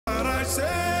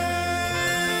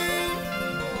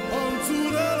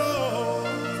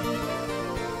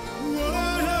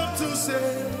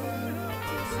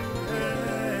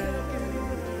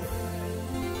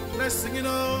singing,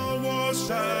 oh, what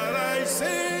shall I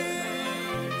say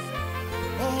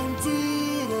unto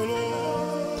the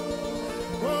Lord?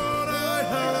 What I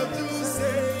have to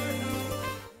say.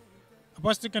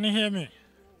 Apostle, can you hear me?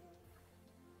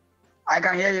 I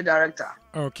can hear you, Director.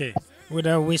 Okay.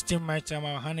 Without wasting my time,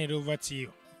 I'll hand it over to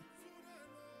you.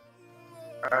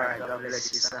 All right, God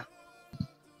bless you, sir.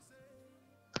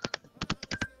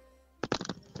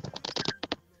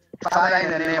 Father,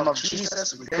 in the name of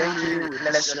Jesus, we thank you, we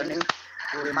bless your name,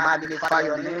 we magnify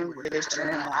your name, we lift your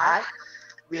name high.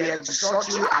 We exalt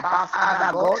you above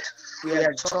other gods, we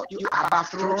exalt you above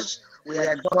thrones, we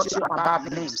exalt you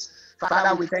above names.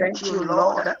 Father, we thank you,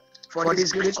 Lord, for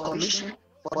this great commission,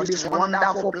 for this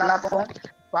wonderful platform.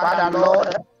 Father,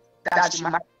 Lord, that you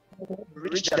might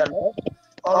reach the Lord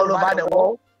all over the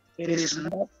world. It is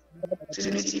not an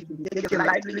opportunity to be taken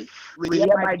lightly. We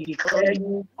hereby declare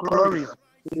you glorious.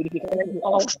 We declare you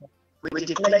awesome. We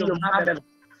declare you marvelous.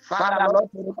 Father, Lord,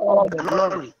 take all the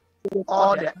glory, take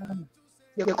all the honor,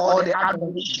 take all the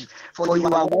adoration. For you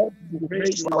are worthy to be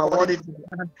praised, you are worthy to be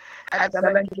honored.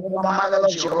 Excellent Jehovah,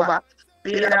 marvelous Jehovah,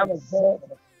 be thou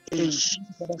exalted in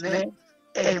Jesus' name.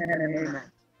 Amen and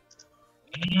amen.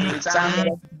 We thank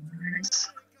God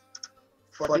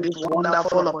for this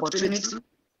wonderful opportunity.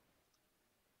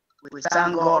 We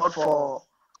thank God for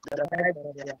the life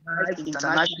of the Life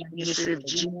International Ministry of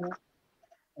Virginia.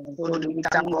 And so do we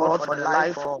thank God for the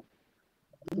life of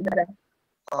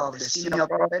the senior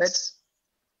prophets,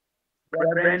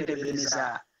 Reverend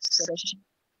Ebenezer Sakyi,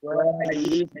 wherever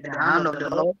he is, in the hand of the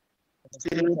Lord, the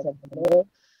Spirit of the Lord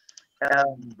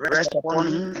rest upon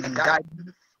him and guide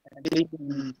him and lead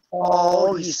him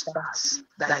all his paths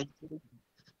that he takes.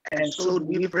 And so do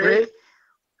we pray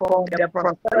for the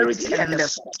prosperity and the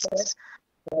success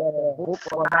for Hope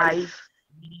for Life,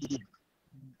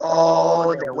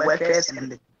 all the workers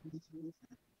and the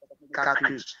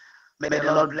crews. May the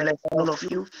Lord bless all of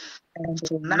you. And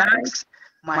tonight,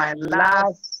 my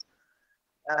last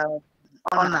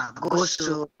honor goes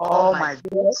to all my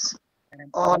viewers and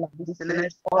all our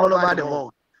listeners all over the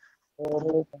world,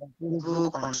 both on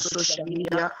Facebook, on social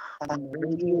media, on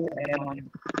radio, and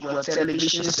on your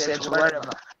television sets,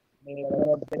 wherever. May the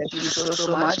Lord bless you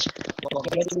so much for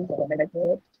getting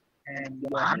connected, and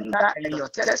your hunger and your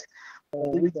thirst for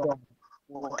wisdom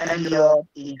will end up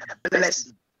in a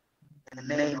blessing in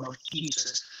the name of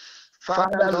Jesus.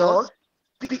 Father, Lord,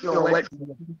 speak your word to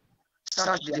them,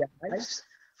 touch their lives.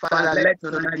 Father, let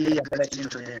tonight be a blessing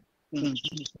to them. In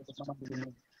Jesus'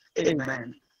 name.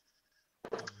 Amen.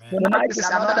 Tonight is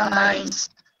another night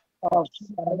of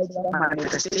supernatural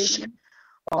manifestation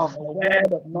of the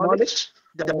word of knowledge,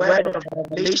 the word of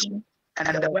revelation,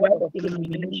 and the word of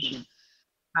illumination.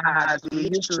 As we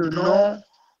used to know,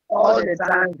 all the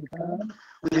time we come,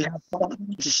 we have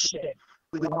something to share,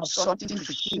 we have something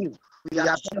to heal, we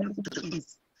have something to eat.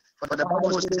 For the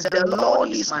Bible says, the Lord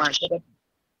is my shepherd,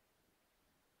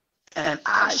 and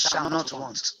I shall not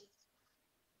want,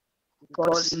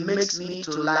 because he makes me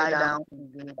to lie down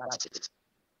in green pastures.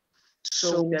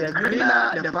 So the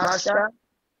greener the pasture,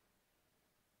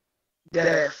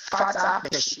 the fatter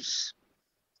the sheep.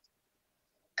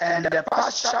 And the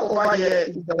pasture over here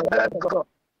is the word of God.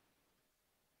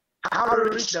 How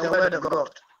rich the word of God.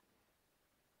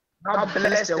 How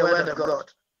blessed the word of God.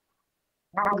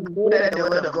 How loaded the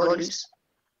word of God is.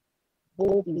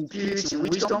 Both in spirit and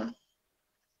wisdom,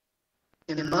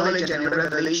 in knowledge and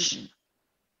revelation.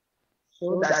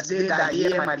 So that they that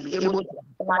hear might be able to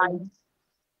apply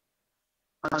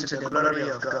it unto the glory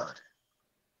of God.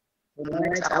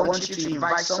 Tonight, I want you to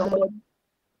invite somebody.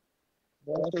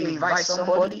 Also invite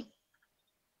somebody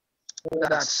so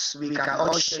that we can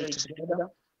all share it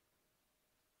together.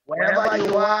 Wherever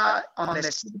you are on the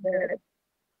seabed,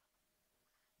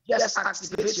 just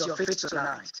activate your faith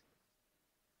tonight.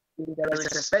 If there is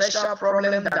a special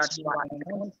problem that you are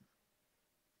encountering,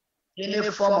 any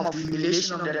form of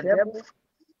humiliation of the devil,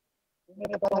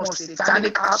 any form of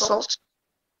satanic assault,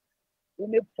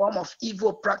 any form of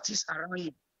evil practice around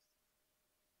you,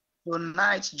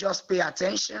 tonight just pay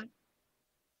attention.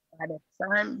 By the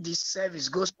time this service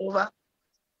goes over,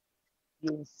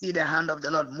 you will see the hand of the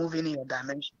Lord moving in your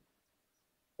dimension.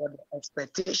 For the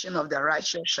expectation of the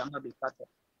righteous shall not be cut off.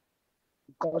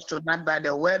 Because tonight, by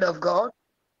the word of God,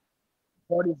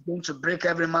 God is going to break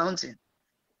every mountain.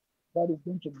 God is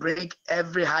going to break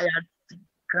every higher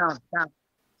ground down,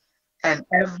 and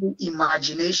every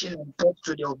imagination and thought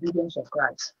to the obedience of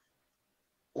Christ.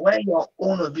 When your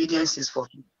own obedience is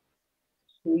fulfilled,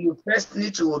 so you first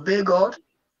need to obey God,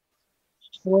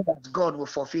 so that God will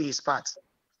fulfill his part.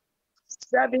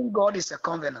 Serving God is a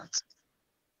covenant.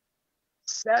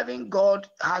 Serving God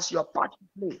has your part to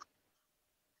play.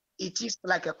 it is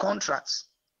like a contract.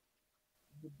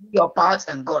 You do your part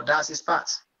and God does his part.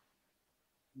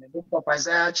 In the book of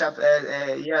Isaiah,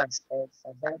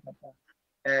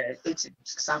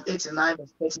 Psalm 89,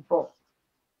 verse 34.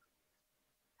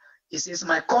 It says,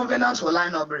 my covenants will I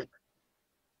not break,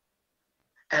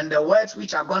 and the words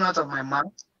which are gone out of my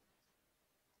mouth,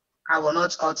 I will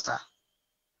not utter.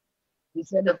 He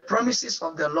said, the promises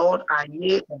of the Lord are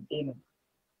yea and amen.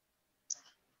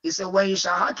 He said, when you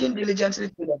shall hearken diligently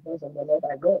to the voice of the Lord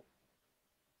thy God,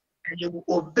 and you will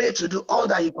obey to do all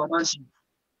that he commands you,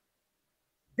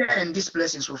 then these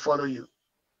blessings will follow you.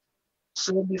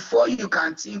 So before you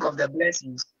can think of the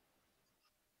blessings,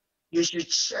 you should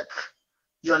check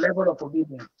your level of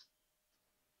obedience.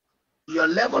 Your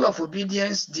level of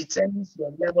obedience determines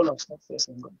your level of success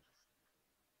in God.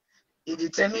 It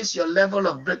determines your level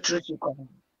of breakthrough to come,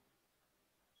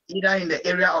 either in the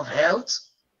area of health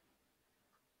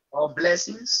or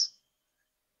blessings,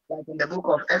 like in the book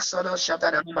of Exodus,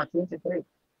 chapter number 23,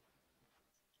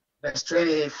 verse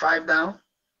 25 down.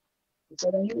 It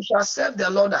said, and you shall serve the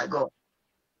Lord thy God,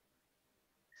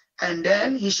 and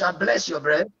then he shall bless your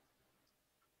bread,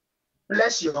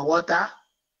 bless your water,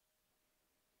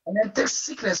 and then take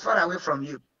sickness far away from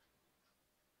you.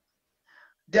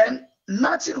 Then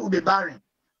nothing will be barren,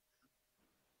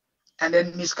 and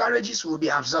then miscarriages will be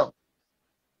absorbed.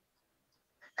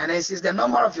 And then it says the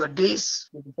number of your days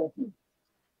will be fulfilled.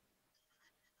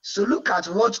 So look at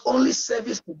what only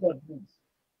service to God means.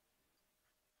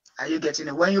 Are you getting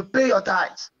it? When you pay your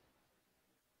tithes,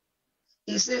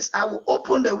 he says, I will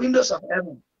open the windows of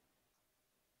heaven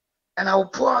and I will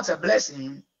pour out a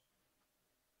blessing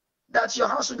that your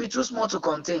house will be too small to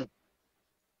contain.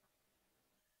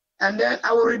 And then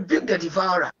I will rebuke the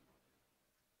devourer.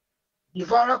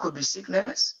 Devourer could be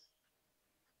sickness.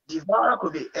 Devourer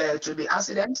could be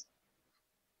accidents.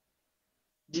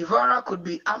 Devourer could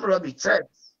be armed robbery,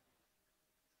 threats.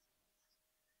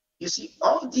 You see,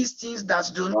 all these things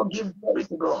that do not give glory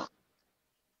to God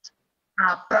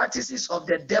are practices of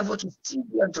the devil to steal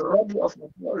you and to rob you of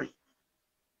your glory.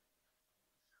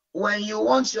 When you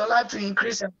want your life to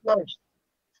increase and flourish,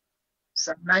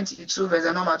 Psalm 92,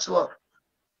 verse number 12,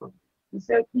 he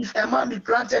said, if a man be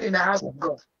planted in the house of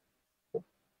God,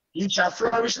 he shall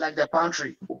flourish like the palm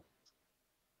tree,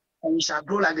 and he shall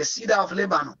grow like the cedar of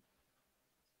Lebanon.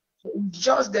 So it's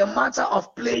just the matter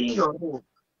of playing your role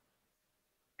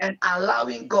and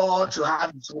allowing God to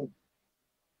have his way.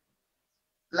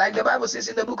 Like the Bible says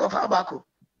in the book of Habakkuk,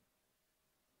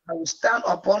 I will stand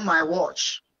upon my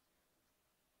watch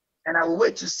and I will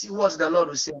wait to see what the Lord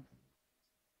will say.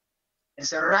 And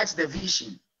say, write the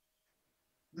vision,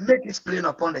 make it plain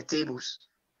upon the tables,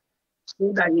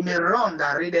 so that he may run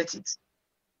that readeth it.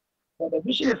 For the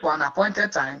vision is for an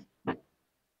appointed time,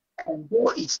 and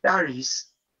though it tarries,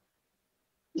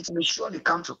 it will surely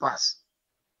come to pass.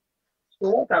 So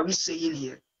what are we saying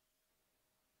here?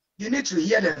 You need to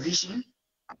hear the vision.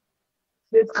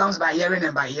 Faith comes by hearing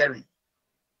and by hearing.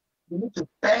 You need to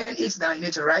pen it down. You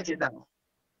need to write it down.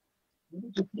 You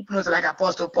need to keep notes, like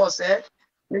Apostle Paul said,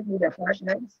 bring me the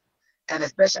parchments and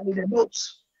especially the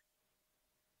notes.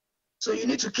 So you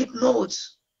need to keep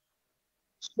notes.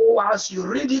 So as you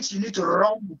read it, you need to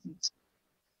run with it.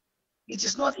 It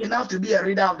is not enough to be a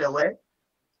reader of the word.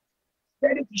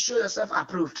 Study to show yourself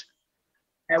approved.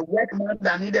 A workman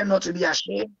that needed not to be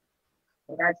ashamed,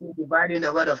 but actually dividing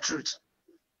the word of truth.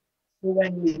 So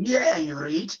when you hear and you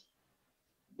read,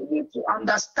 you need to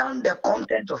understand the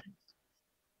content of it.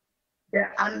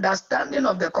 The understanding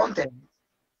of the content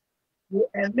will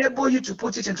enable you to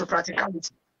put it into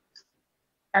practicality.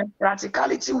 And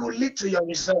practicality will lead to your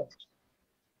result.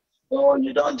 So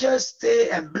you don't just stay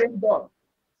and blame God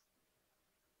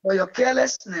for your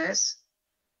carelessness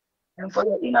and for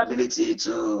your inability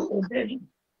to obey him.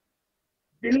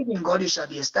 Believe in God, you shall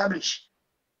be established.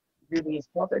 Believe in his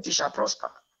prophet, you shall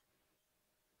prosper.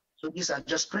 So these are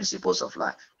just principles of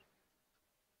life.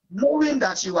 Knowing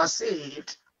that you are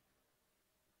saved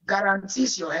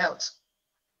guarantees your health.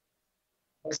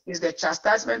 It is the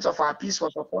chastisement of our peace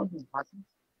was upon him.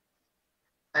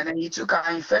 And then he took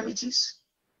our infirmities,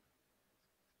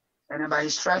 and then by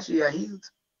his stripes we are healed.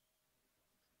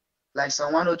 Like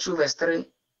Psalm 102 verse 3,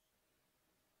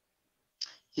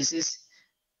 he says,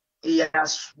 he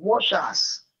has washed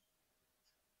us,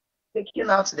 taken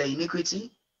out the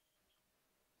iniquity,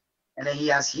 and then he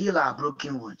has healed our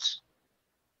broken wounds.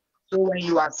 So when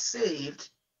you are saved,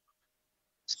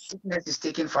 sickness is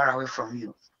taken far away from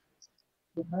you.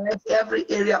 Every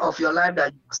area of your life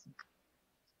that you are sick,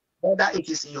 whether it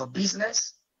is in your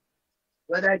business,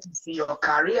 whether it is in your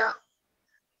career,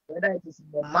 whether it is in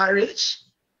your marriage,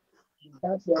 in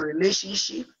that your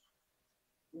relationship,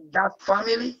 in that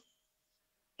family,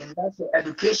 in that your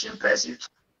education pursuit,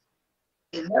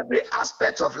 in every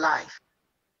aspect of life,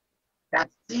 that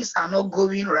things are not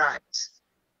going right,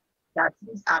 that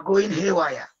things are going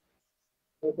haywire,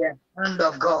 with the hand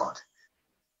of God,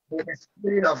 with the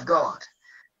Spirit of God,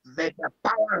 with the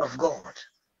power of God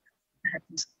that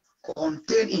is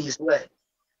contained in His Word,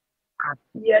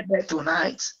 appear there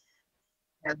tonight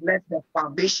and let the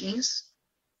foundations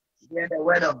hear the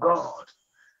Word of God.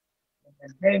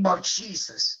 In the name of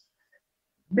Jesus,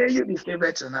 may you be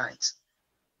favored tonight.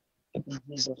 In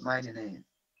Jesus' mighty name.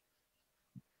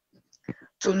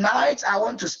 Tonight, I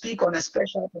want to speak on a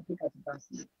special topic as you can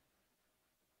see.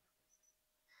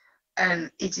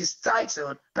 And it is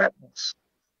titled Purpose.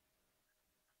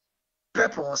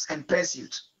 Purpose and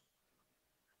Pursuit.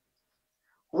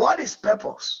 What is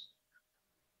purpose?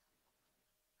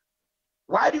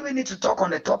 Why do we need to talk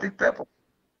on the topic purpose?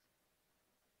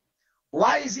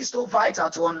 Why is it so vital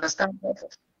to understand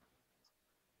purpose?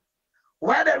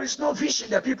 Where there is no vision,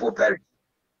 the people perish.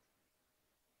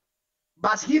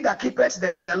 But he that keepeth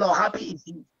the law, happy is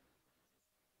he.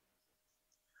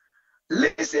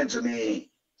 Listen to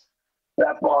me.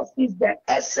 Purpose is the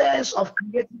essence of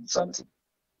creating something.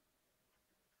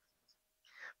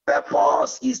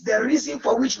 Purpose is the reason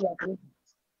for which you are created.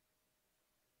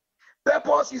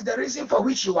 Purpose is the reason for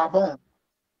which you are born.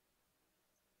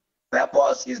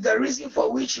 Purpose is the reason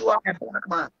for which you are a black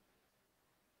man.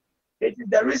 It is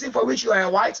the reason for which you are a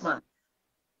white man.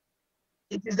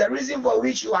 It is the reason for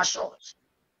which you are short.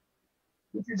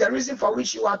 It is the reason for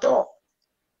which you are tall.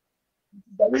 It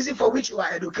is the reason for which you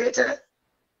are educated.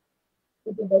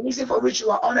 It is the reason for which you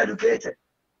are uneducated.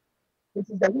 It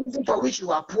is the reason for which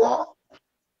you are poor.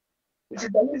 It is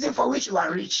the reason for which you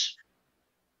are rich.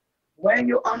 When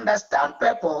you understand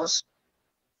purpose,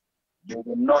 you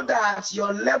will know that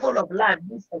your level of life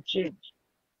needs a change.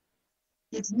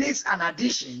 It needs an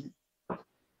addition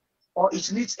or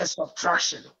it needs a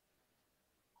subtraction.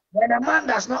 When a man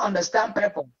does not understand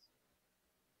purpose,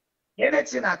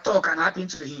 anything at all can happen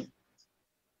to him.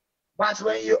 But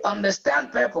when you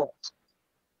understand purpose,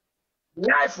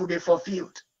 life will be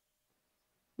fulfilled.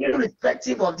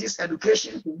 Irrespective of these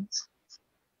education things,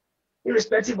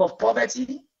 irrespective of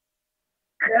poverty,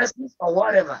 crisis, or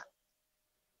whatever.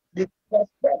 Because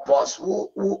purpose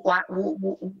will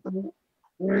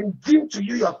reveal to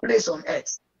you your place on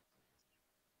earth.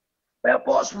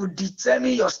 Purpose will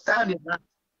determine your standing.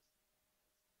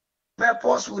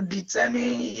 Purpose will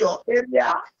determine your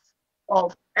area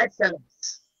of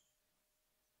excellence.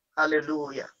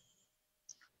 Hallelujah.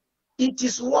 It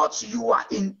is what you are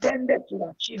intended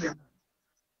to achieve.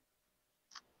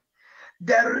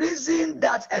 The reason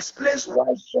that explains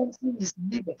why something is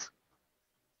needed.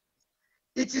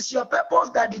 It is your purpose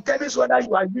that determines whether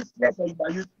you are useless or you are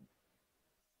useful.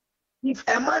 If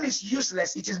a man is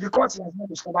useless, it is because he has not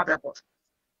discovered purpose.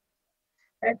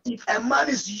 And if a man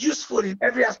is useful in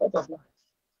every aspect of life,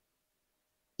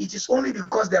 it is only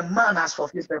because the man has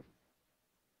fulfilled purpose.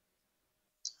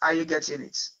 Are you getting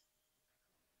it?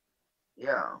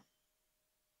 Yeah.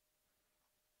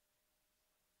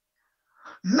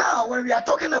 Now, when we are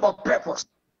talking about purpose,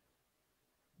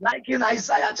 like in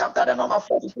Isaiah chapter the number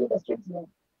 42, verse 21,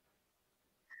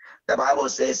 the Bible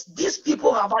says, these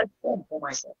people have I formed for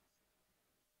myself.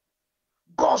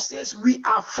 God says we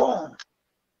are formed.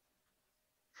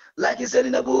 Like he said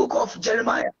in the book of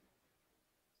Jeremiah,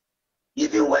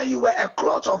 even when you were a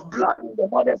clot of blood in the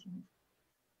mother's womb,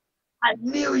 I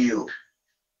knew you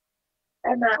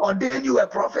and I ordained you a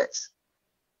prophet.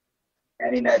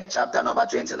 And in chapter number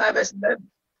 29, verse 11,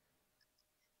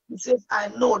 he says, I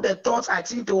know the thoughts I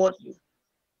think towards you,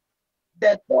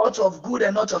 the thoughts of good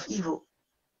and not of evil,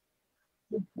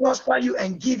 to prosper you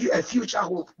and give you a future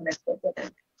hope and expected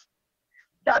end.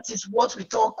 That is what we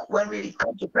talk when we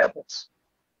come to purpose.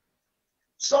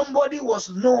 Somebody was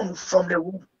known from the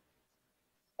womb,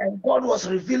 and God was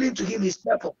revealing to him his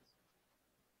purpose.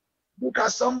 Look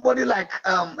at somebody like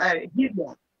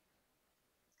Gideon.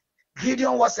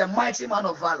 Gideon was a mighty man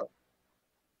of valor,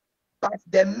 but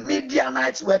the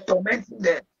Midianites were tormenting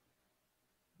them.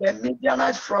 The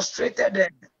Midianites frustrated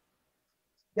them.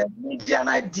 The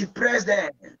Midianites depressed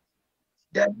them.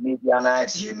 The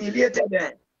Midianites humiliated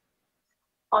them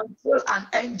until an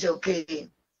angel came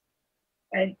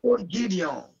and told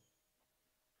Gideon,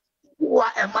 you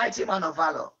are a mighty man of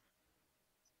valor.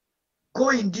 Go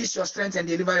in this your strength and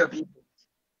deliver your people.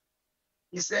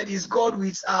 He said, is God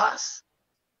with us?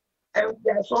 And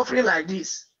we are suffering like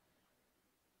this.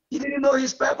 He didn't know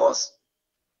his purpose.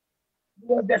 He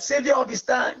was the savior of his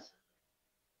time.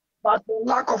 But for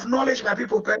lack of knowledge, my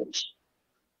people perish.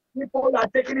 People are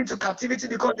taken into captivity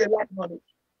because they lack knowledge.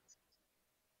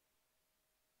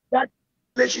 That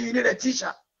relation, you need a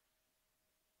teacher.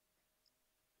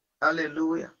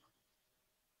 Hallelujah.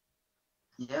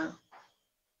 Yeah.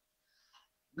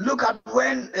 Look at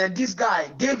when this guy,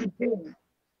 David, came.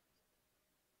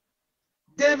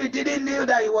 David didn't know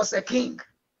that he was a king.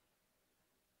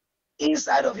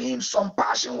 Inside of him, some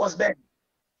passion was burning.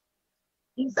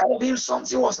 Inside of him,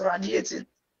 something was radiating.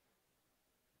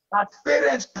 But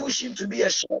parents pushed him to be a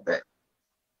shepherd.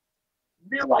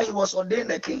 Meanwhile, he was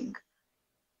ordained a king.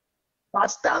 But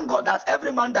thank God that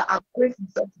every man that acquaints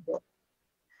himself to God,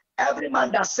 every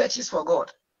man that searches for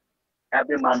God,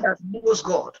 every man that knows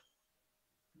God,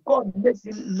 God makes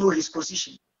him know his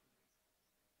position.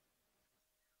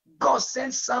 God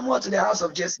sent Samuel to the house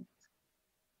of Jesse,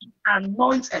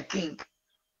 anoint a king.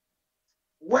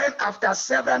 When after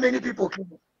several many people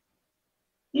came,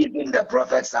 even the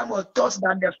prophet Samuel thought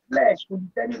that the flesh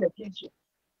would determine the kingship.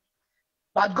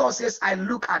 But God says, I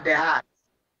look at the heart.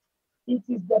 It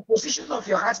is the position of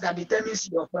your heart that determines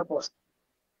your purpose.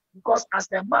 Because as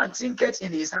the man thinketh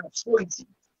in his heart, so it is.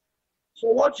 So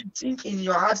what you think in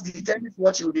your heart determines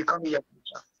what you will become in your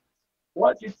future.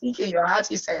 What you think in your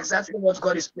heart is exactly what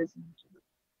God is placing you to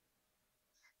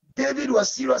do. David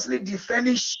was seriously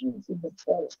defending sheep in the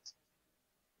forest.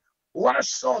 One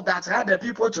Saul that had the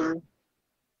people to rule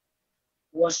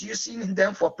was using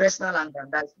them for personal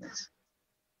aggrandizement.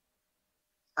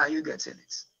 Are you getting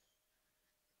it?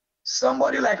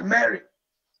 Somebody like Mary,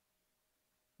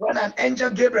 when an angel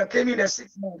Gabriel came in the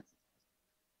 6th month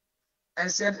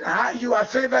and said, you are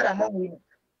favored among women,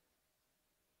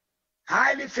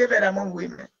 highly favored among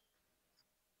women,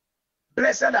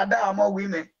 blessed are thou among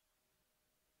women.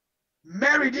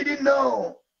 Mary didn't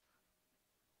know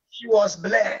she was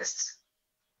blessed,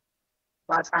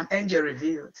 but an angel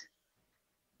revealed.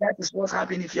 That is what's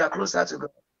happening if you are closer to God.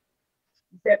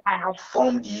 He said, I have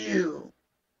formed you.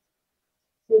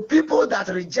 So people that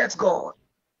reject God,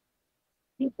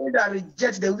 people that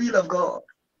reject the will of God,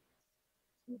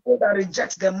 people that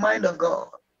reject the mind of God,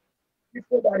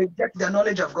 people that reject the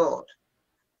knowledge of God,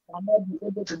 cannot be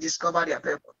able to discover their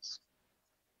purpose.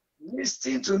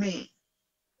 Listen to me.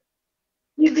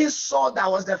 Even Saul, that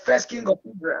was the first king of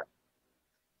Israel,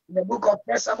 in the book of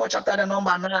 1 Samuel chapter the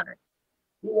number 9,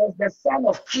 he was the son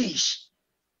of Kish,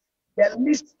 the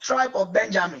least tribe of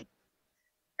Benjamin.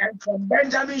 And from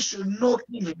Benjamin should know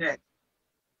king in it.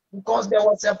 Because there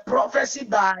was a prophecy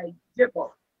by Jacob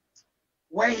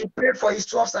when he prayed for his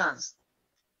 12 sons.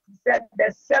 He said,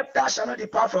 the scepter shall not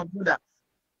depart from Judah.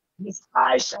 His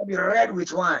eyes shall be red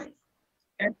with wine.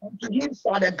 And unto him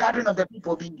shall the gathering of the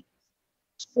people be.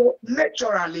 So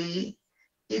naturally,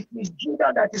 it is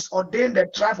Judah that is ordained the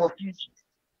tribe of Israel.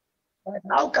 But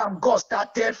how come God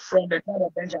started from the tribe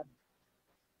of Benjamin?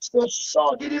 So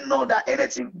Saul didn't know that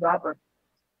anything could happen.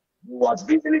 He was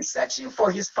busily searching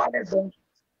for his father's donkey.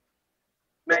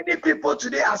 Many people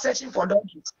today are searching for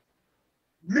donkeys.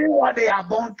 Meanwhile, they are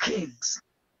born kings.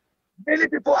 Many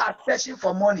people are searching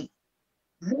for money.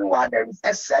 Meanwhile, there is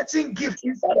a certain gift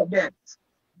inside of them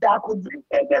that could bring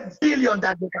any billion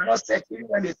that they cannot search even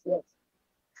when they search.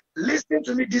 Listen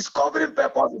to me, discovering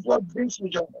purpose is what brings you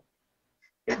joy.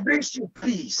 It brings you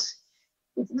peace.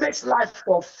 It makes life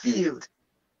fulfilled.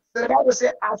 So the Bible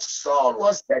says, as Saul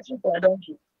was searching for a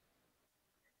donkey,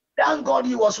 thank God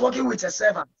he was working with a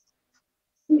servant.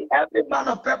 See, every man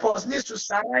of purpose needs to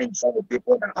surround himself with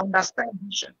people that understand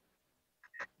vision.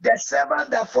 The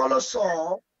servant that followed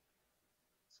Saul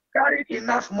carried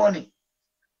enough money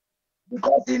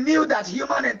because he knew that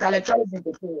human intellectualism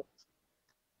is fail.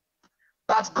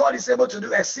 But God is able to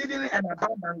do exceedingly and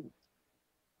abundantly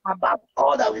above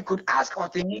all that we could ask or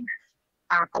think,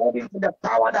 according to the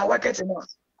power that worketh in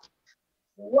us.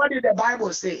 What did the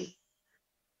Bible say?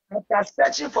 After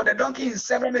searching for the donkey in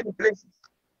several many places,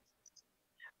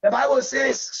 the Bible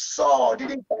says Saul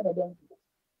didn't find a donkey.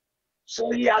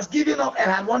 So he has given up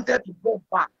and had wanted to go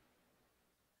back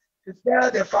to tell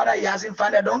the father he hasn't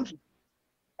found a donkey.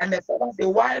 And the father said,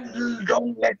 why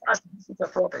don't let us visit a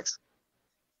prophet?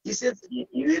 He says,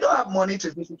 you don't have money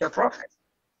to visit a prophet.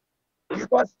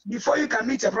 Because before you can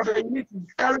meet a prophet, you need to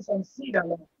carry some seed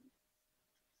along.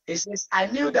 He says, I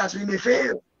knew that we may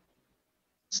fail.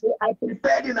 So I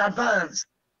prepared in advance.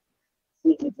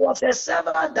 See, it was a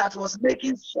servant that was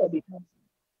making sure the country.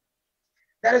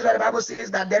 That is why the Bible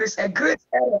says that there is a great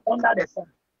error under the sun.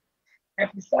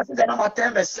 Ecclesiastes number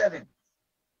 10, verse 7. It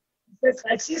says,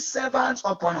 I see servants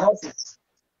upon horses,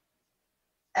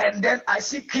 and then I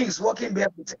see kings walking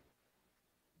barefooted.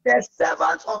 The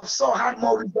servants of Saul had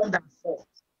more wisdom than Saul.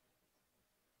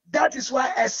 That is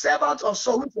why a servant of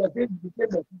Saul, which was David, became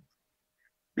the king.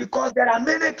 Because there are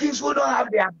many kings who don't have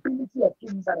the ability of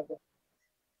kings inside of them.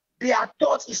 Their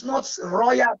thought is not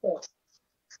royal thought.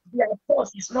 Their thought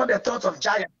is not the thought of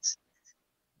giants.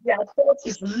 Their thought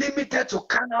is limited to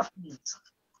carnal things.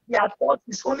 Their thought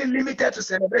is only limited to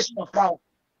celebration of power.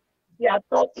 Their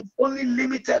thought is only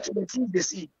limited to the things they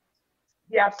see.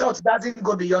 Their thought doesn't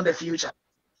go beyond the future.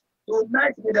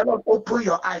 Tonight, may the Lord open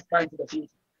your eyes into the future.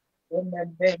 In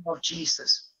the name of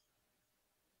Jesus.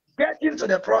 Get into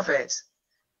the prophets.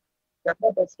 The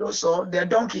prophet also, the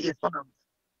donkey is found.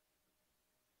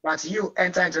 But you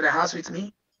enter into the house with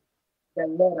me. The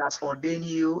Lord has ordained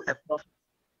you a prophet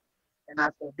and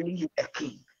has ordained you a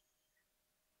king.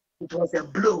 It was a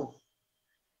blow,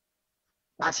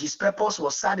 but his purpose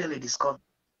was suddenly discovered.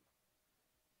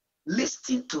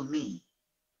 Listen to me.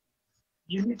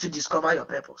 You need to discover your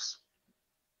purpose.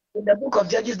 In the book of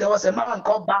Judges, there was a man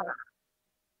called Barak.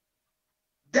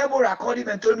 Deborah called him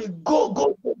and told me,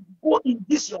 go in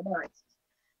this your mind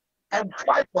and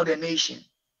fight for the nation.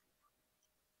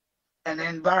 And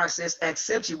then Barak says,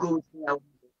 except you go with me, I will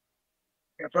go.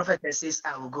 The prophet says,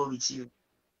 I will go with you.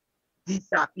 These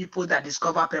are people that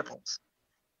discover purpose.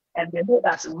 And they know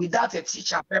that without a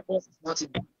teacher, purpose is not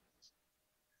enough.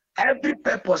 Every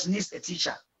purpose needs a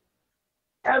teacher.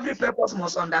 Every purpose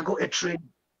must undergo a training.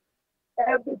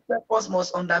 Every purpose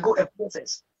must undergo a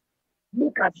process.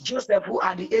 Look at Joseph, who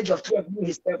at the age of 12 knew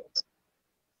his purpose.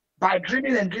 By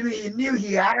dreaming and dreaming, he knew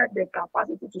he had the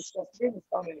capacity to sustain his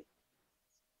family.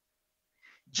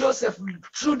 Joseph,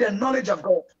 through the knowledge of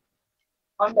God,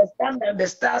 understand that the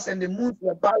stars and the moons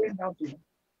were bowing down to him.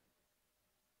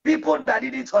 People that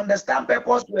didn't understand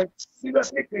purpose were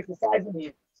seriously criticizing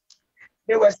him.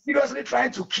 They were seriously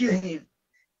trying to kill him.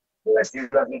 They were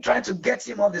seriously trying to get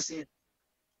him off the scene.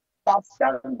 But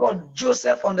thank God,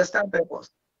 Joseph understands purpose.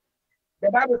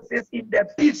 The Bible says in the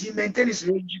pit, he maintained his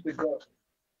relationship with God.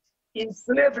 In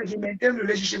slavery, he maintained a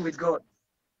relationship with God.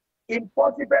 In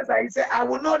Potiphar's house, he said, I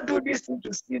will not do this thing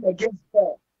to sin against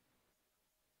God.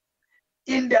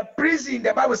 In the prison,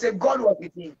 the Bible said God was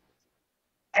with him.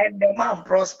 And the man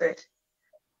prospered.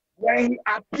 When he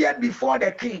appeared before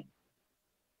the king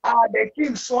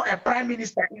saw a prime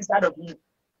minister inside of him.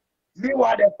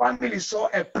 Meanwhile, the family saw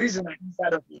a prisoner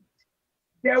inside of him.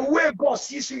 The way God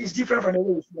sees you is different from the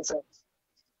way you see yourself.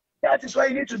 That is why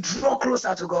you need to draw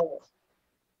closer to God.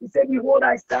 He said, behold,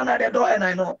 I stand at the door and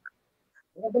I knock.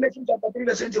 Revelation chapter 3,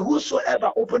 verse 20,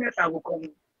 whosoever openeth, I will come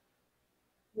in.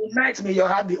 Tonight, may your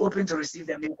heart be open to receive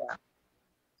the Maker.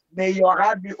 May your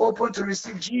heart be open to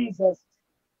receive Jesus.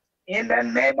 In the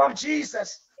name of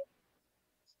Jesus.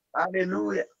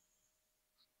 Hallelujah.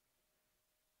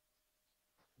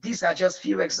 These are just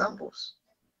few examples.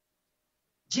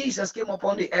 Jesus came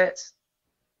upon the earth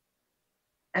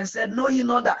and said, know ye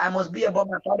not that I must be about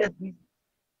my Father's business?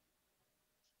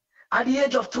 At the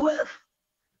age of 12,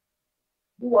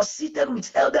 he was seated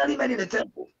with elderly men in the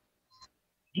temple.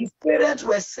 His parents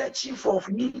were searching for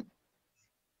him.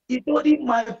 He told him,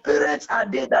 my parents are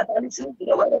they that are listening to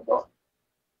the word of God.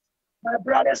 My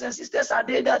brothers and sisters are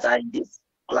they that are in this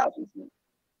class with me.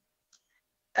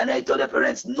 And I told the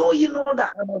parents, know ye not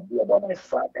that I must be about my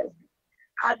Father's business?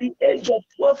 At the age of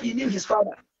 12, he knew his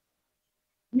father.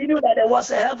 He knew that there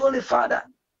was a heavenly Father.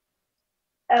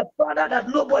 A Father that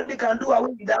nobody can do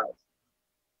away without.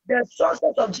 The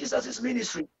success of Jesus'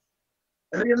 ministry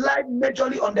relied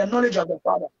majorly on the knowledge of the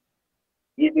Father.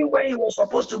 Even when he was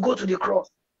supposed to go to the cross,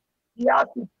 he had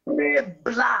to pray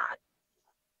blood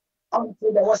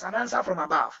until there was an answer from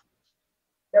above.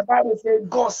 The Bible says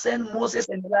God sent Moses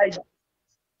and Elijah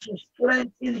to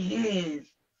strengthen him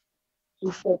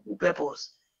to fulfill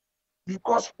purpose.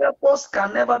 Because purpose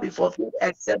can never be fulfilled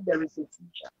except there is a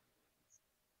teacher.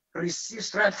 Receive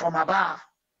strength from above.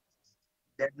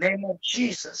 In the name of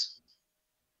Jesus.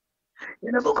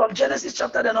 In the book of Genesis,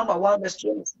 chapter the number 1, verse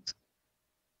 26.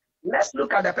 Let's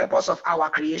look at the purpose of our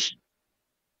creation.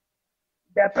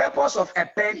 The purpose of a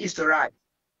pen is to write.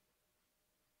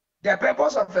 The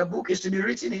purpose of a book is to be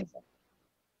written in.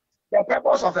 The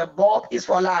purpose of a bulb is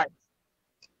for light.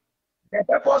 The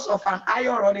purpose of an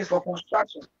iron rod is for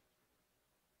construction.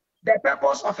 The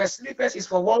purpose of a slippers is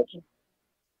for walking.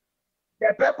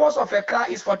 The purpose of a car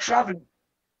is for traveling.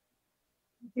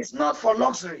 It is not for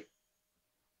luxury.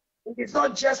 It is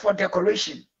not just for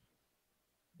decoration.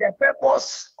 The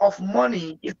purpose of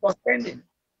money is for spending.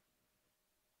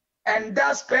 And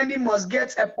that spending must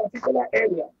get a particular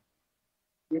area.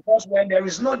 Because when there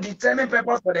is no determined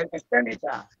purpose for the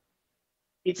expenditure,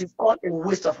 it is called a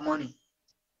waste of money.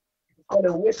 It is called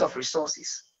a waste of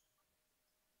resources.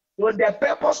 So the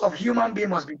purpose of human being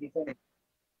must be determined.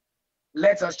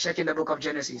 Let us check in the book of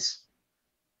Genesis.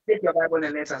 Take your Bible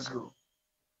and let us go.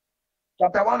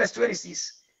 Chapter 1, verse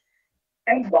 26.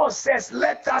 And God says,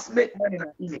 let us make man in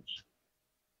our image,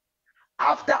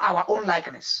 after our own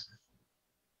likeness.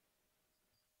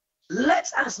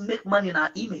 Let us make man in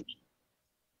our image.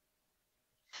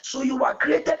 So you are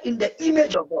created in the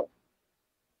image of God.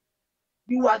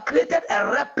 You are created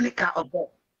a replica of God.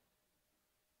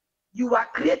 You are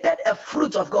created a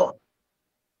fruit of God.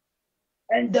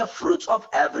 And the fruit of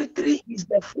every tree is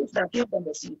the fruit that came from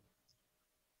the seed.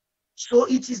 So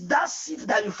it is that seed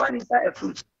that you find inside a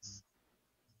fruit.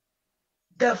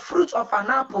 The fruit of an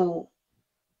apple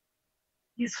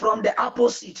is from the apple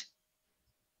seed.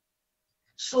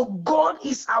 So God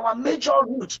is our major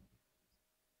root.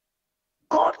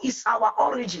 God is our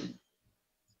origin.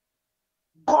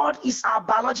 God is our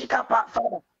biological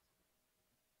father.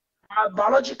 Our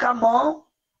biological mom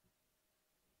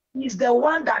is the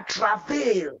one that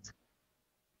travailed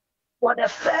for the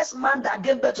first man that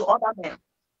gave birth to other men.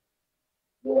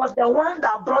 He was the one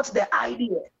that brought the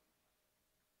idea.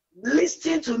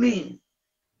 Listen to me.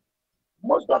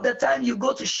 Most of the time you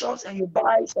go to shops and you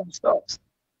buy some stuff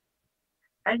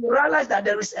and you realize that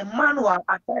there is a manual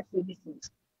attached to these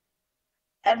things.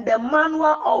 And the manual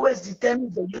always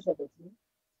determines the use of the thing,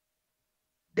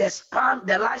 the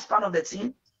lifespan of the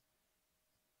thing,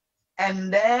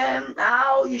 and then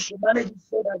how you should manage it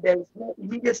so that there is no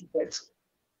immediate effect.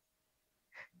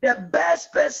 The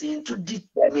best person to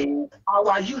determine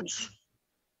our use,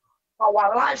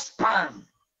 our lifespan,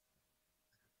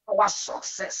 our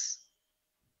success,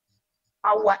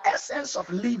 our essence of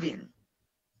living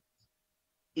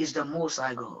is the Most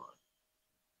High God.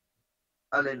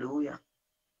 Hallelujah.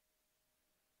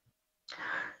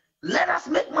 Let us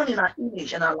make man in our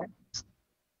image and our likeness,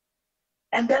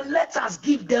 and then let us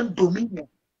give them dominion.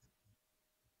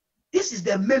 This is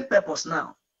the main purpose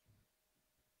now.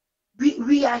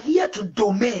 We are here to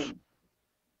domain.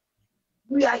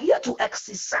 We are here to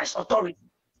exercise authority.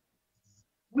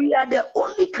 We are the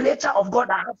only creature of God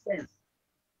that has sense.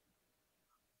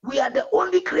 We are the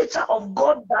only creature of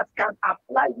God that can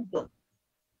apply wisdom.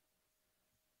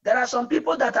 There are some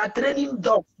people that are training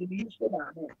dogs to be useful in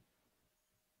our hands.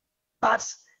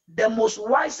 But the most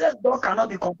wisest dog cannot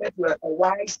be compared to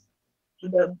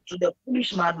the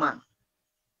foolish madman.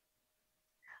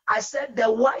 I said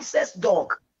the wisest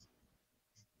dog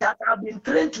that have been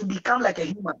trained to become like a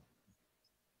human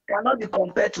cannot be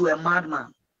compared to a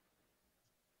madman.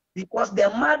 Because the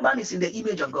madman is in the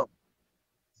image of God.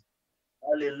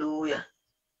 Hallelujah.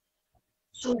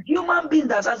 So human being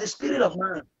that has the spirit of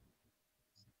man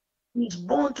is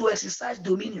born to exercise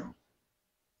dominion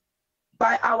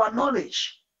by our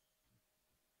knowledge,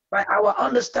 by our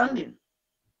understanding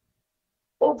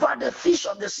over the fish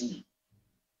of the sea.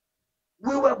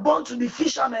 We were born to be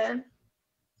fishermen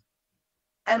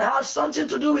and have something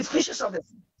to do with fishes of the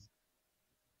sea.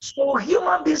 So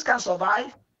human beings can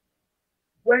survive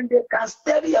when they can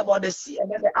study about the sea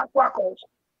and then the aquaculture,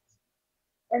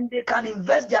 and they can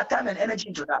invest their time and energy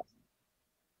into that.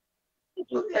 It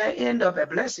will end up a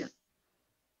blessing.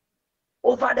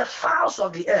 Over the fowls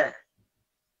of the air,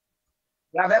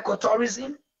 we have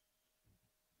ecotourism.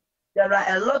 There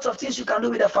are a lot of things you can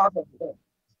do with the fowls of the air.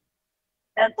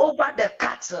 And over the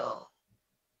cattle,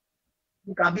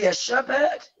 you can be a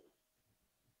shepherd.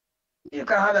 You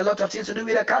can have a lot of things to do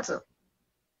with the cattle.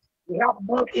 We have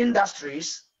milk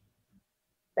industries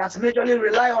that majorly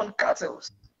rely on cattle.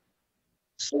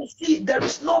 So see, there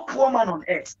is no poor man on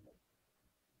earth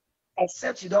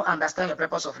except you don't understand your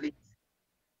purpose of living.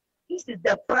 This is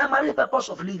the primary purpose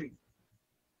of living.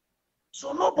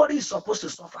 So nobody is supposed to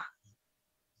suffer.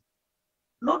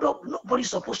 Nobody is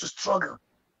supposed to struggle.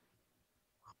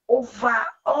 Over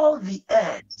all the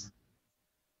earth.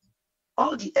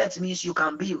 All the earth means you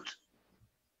can build.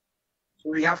 So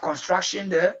we have construction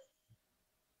there.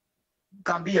 You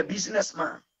can be a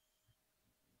businessman.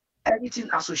 Everything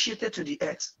associated to the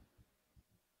earth.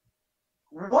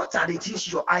 What are the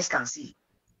things your eyes can see?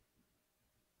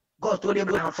 God told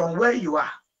Abraham, from where you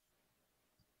are,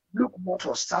 look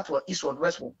northward, southward, eastward,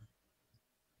 westward.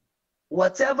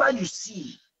 Whatever you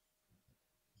see,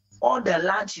 all the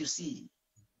lands you see,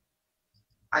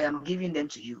 I am giving them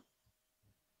to you.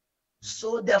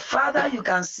 So the farther you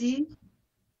can see,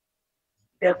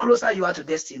 the closer you are to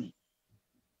destiny.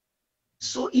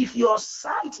 So if your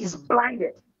sight is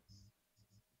blinded,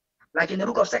 like in the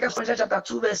book of 2 Corinthians chapter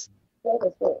 2, verse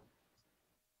 4.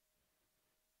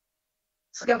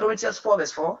 2 Corinthians 4,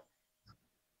 verse 4.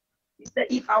 It said,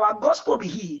 if our gospel be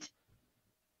hid,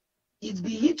 it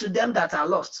be hid to them that are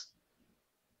lost,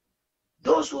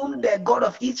 those whom the God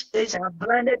of each age have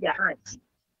blinded their eyes,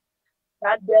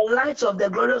 that the light of the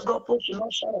glorious gospel should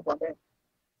not shine upon them.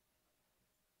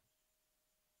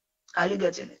 Are you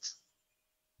getting it?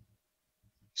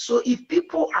 So if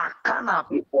people are carnal,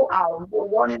 people are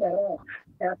running around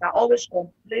and are always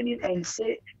complaining and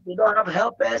say they don't have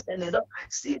helpers and they don't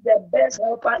see, the best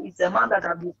helper is a man that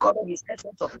has discovered his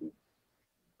essence of it.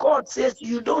 God says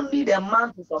you don't need a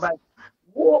man to survive.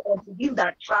 Woe unto him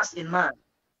that trust in man.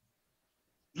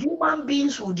 Human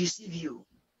beings will deceive you.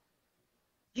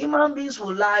 Human beings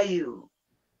will lie you.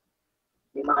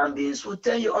 Human beings will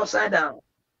turn you upside down.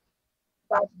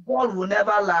 But God will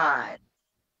never lie.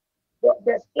 But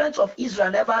the strength of Israel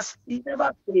never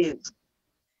fails.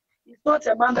 He's not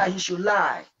a man that he should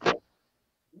lie.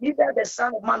 Neither the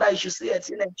son of man that he should say a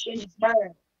thing and change his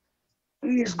mind.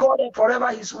 He is God and forever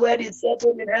his word is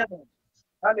settled in heaven.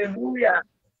 Hallelujah.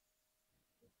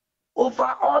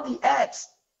 Over all the earth.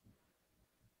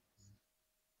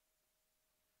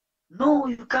 No,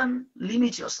 you can't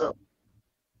limit yourself.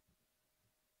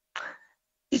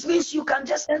 It means you can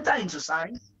just enter into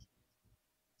science,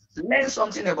 learn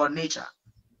something about nature.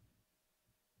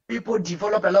 People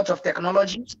develop a lot of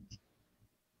technologies,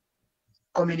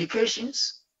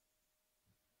 communications,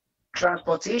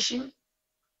 transportation,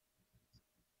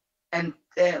 and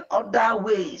other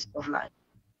ways of life.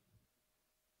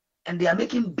 And they are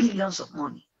making billions of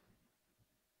money.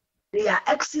 They are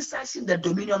exercising the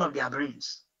dominion of their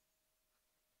brains.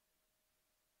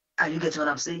 Are you getting what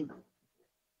I'm saying?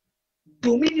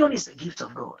 Dominion is a gift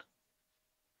of God.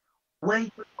 When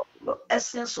you know the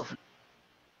essence of it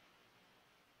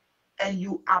and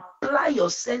you apply your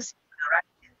sense,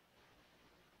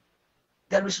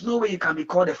 there is no way you can be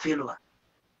called a failure.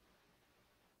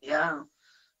 Yeah. And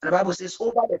the Bible says,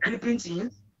 over the creeping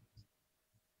things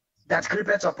that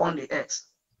creepeth upon the earth.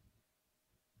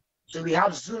 So we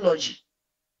have zoology,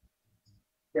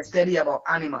 the study about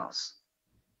animals.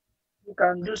 You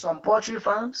can do some poultry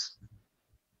farms.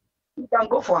 You can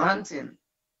go for hunting.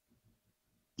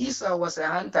 Esau was a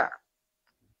hunter.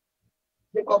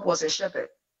 Jacob was a shepherd.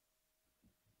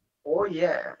 Oh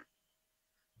yeah.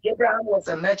 Abraham was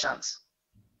a merchant.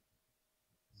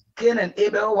 Cain and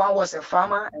Abel, one was a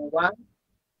farmer and one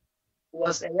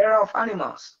was a rearer of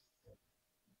animals.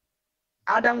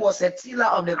 Adam was a tiller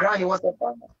of the ground, he was a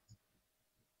farmer.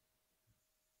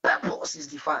 Purpose is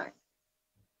defined.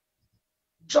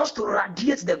 Just to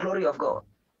radiate the glory of God.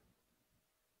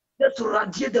 Just to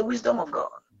radiate the wisdom of God.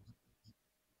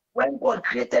 When God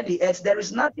created the earth, there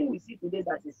is nothing we see today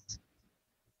that is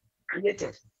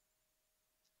created.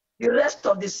 The rest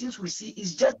of the things we see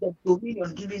is just the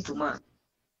dominion given to man.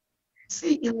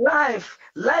 See, in life,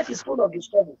 life is full of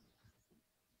struggle.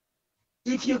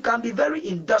 If you can be very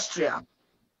industrial,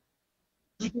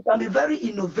 if you can be very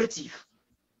innovative,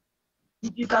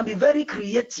 if you can be very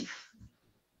creative,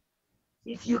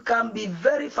 if you can be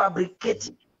very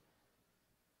fabricative,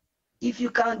 if you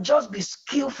can just be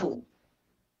skillful,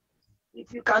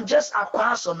 if you can just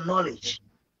acquire some knowledge,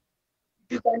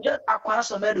 if you can just acquire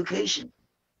some education,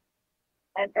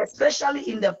 and especially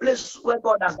in the place where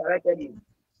God has directed you,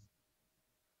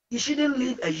 you shouldn't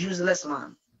live a useless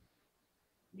man.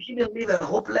 You shouldn't live a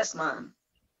hopeless man,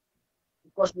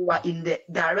 because you are in the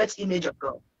direct image of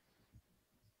God.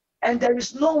 And there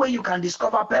is no way you can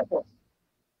discover purpose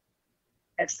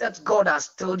except God has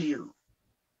told you.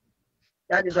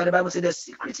 That is why the Bible says the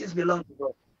secrets belong to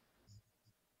God.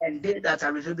 And they that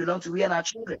are revealed belong to we and our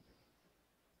children.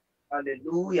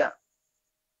 Hallelujah.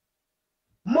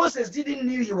 Moses didn't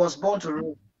know he was born to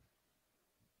rule.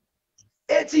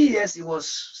 80 years he was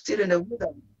still in the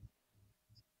wilderness.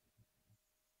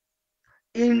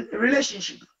 In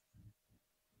relationship,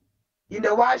 in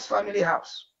the wife's family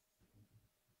house.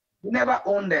 He never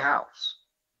owned the house.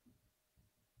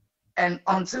 And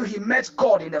until he met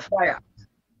God in the fire,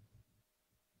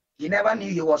 he never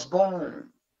knew he was born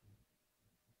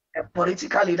a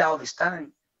political leader of his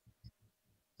time.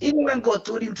 Even when God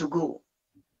told him to go,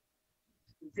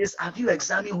 he says, have you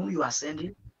examined whom you are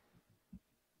sending?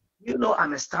 You know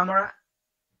I'm a stammerer.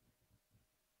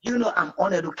 You know I'm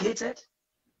uneducated.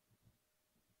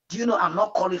 Do you know I'm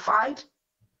not qualified?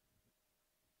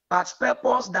 But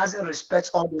purpose doesn't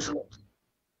respect all those laws.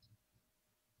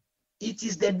 It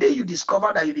is the day you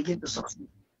discover that you begin to succeed.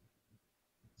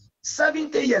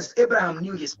 70 years, Abraham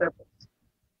knew his purpose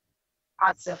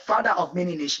as a father of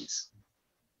many nations.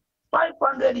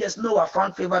 500 years, Noah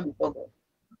found favor before God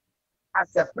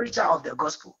as a preacher of the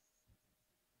gospel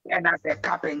and as a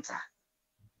carpenter.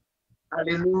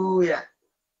 Hallelujah.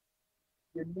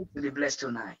 You need to be blessed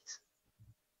tonight.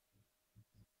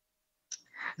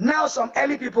 Now, some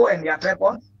early people and their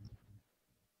purpose,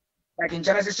 like in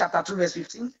Genesis chapter 2, verse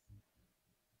 15.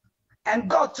 And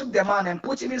God took the man and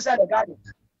put him inside the garden,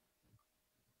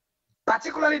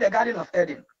 particularly the Garden of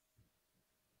Eden,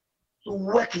 to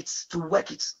work it,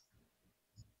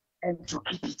 and to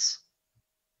keep it.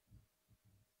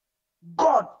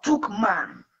 God took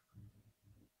man.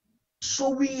 So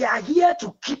we are here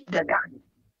to keep the garden.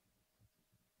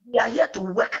 We are here to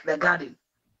work the garden.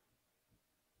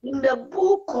 In the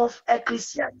book of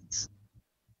Ecclesiastes,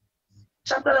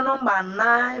 chapter number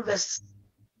 9, verse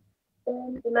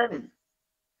 10, 11.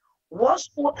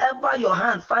 Whatsoever your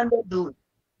hand findeth doing,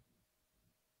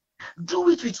 do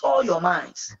it with all your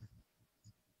minds.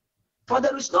 For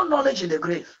there is no knowledge in the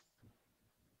grave.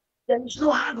 There is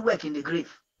no hard work in the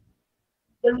grave.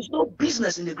 There is no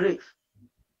business in the grave.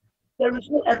 There is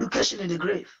no education in the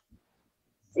grave.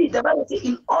 See, the Bible says,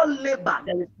 in all labor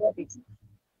there is profit.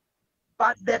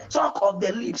 But the talk of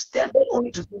the lips tended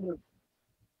only to kill you.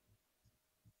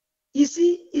 You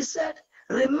see, he said,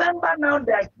 remember now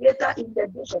thy Creator in the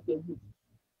days of your youth.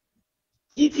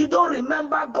 If you don't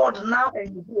remember God now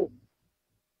and you go,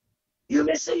 you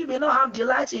may say you may not have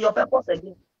delight in your purpose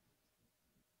again.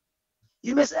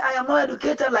 You may say, I am not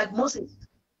educated like Moses.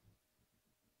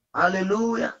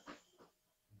 Hallelujah.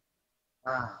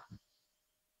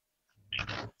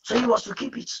 So he was to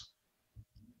keep it.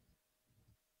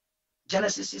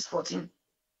 Genesis 6:14.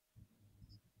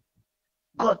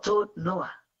 God told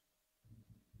Noah,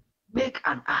 make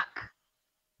an ark.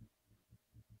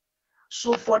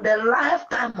 So for the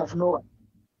lifetime of Noah,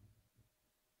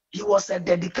 he was a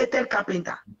dedicated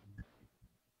carpenter,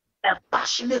 a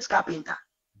passionate carpenter.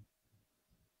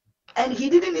 And he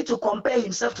didn't need to compare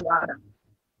himself to Adam.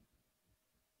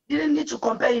 He didn't need to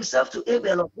compare himself to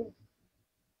Abel or Cain.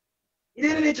 He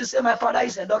didn't need to say, my father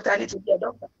is a doctor, I need to be a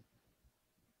doctor.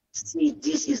 See,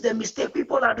 this is the mistake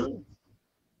people are doing.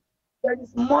 There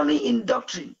is money in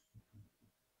doctrine.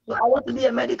 So I want to be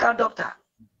a medical doctor.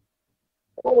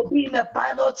 Oh, being a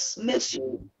pilot makes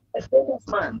you a famous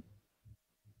man.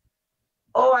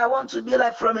 Oh, I want to be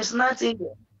like from his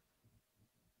Nightingale.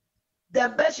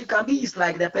 The best you can be is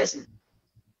like the person.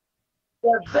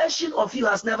 The version of you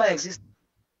has never existed.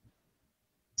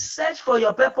 Search for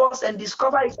your purpose and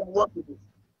discover it and work with it.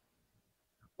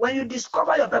 When you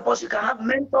discover your purpose, you can have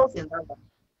mentors in that.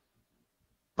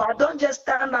 But don't just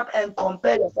stand up and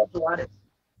compare yourself to others.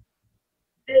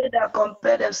 They that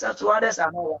compare themselves to others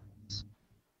are not ones.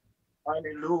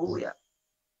 Hallelujah.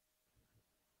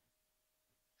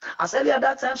 As earlier at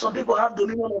that time, some people have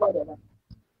dominion over their life.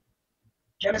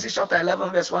 Genesis chapter 11,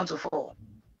 verse 1 to 4.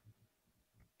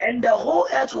 And the whole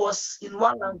earth was in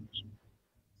one language.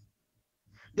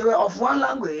 They were of one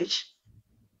language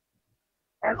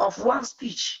and of one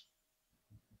speech.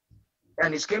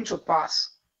 And it came to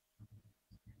pass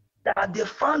that they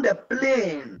found a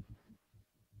plain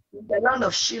in the land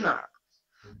of Shinar,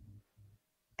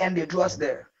 and they dwelt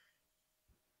there.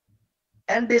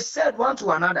 And they said one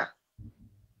to another,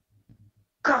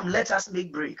 come, let us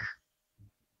make brick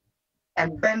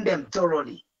and bend them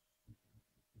thoroughly.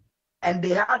 And they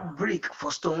had brick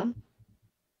for stone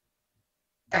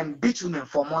and bitumen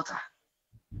for mortar.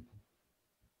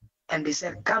 And they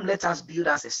said, come, let us build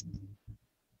us a city.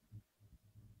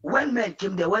 When men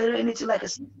came, there weren't anything like a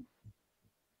city.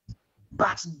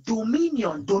 But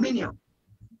dominion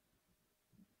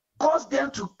caused them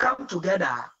to come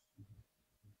together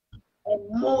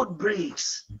and mold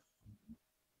bricks.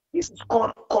 This is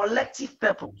called collective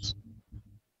purpose.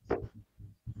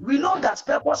 We know that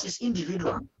purpose is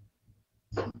individual,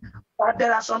 but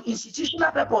there are some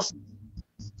institutional purposes.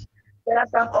 There are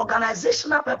some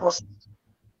organizational purposes,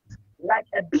 like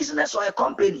a business or a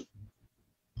company,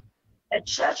 a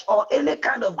church or any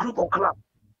kind of group or club.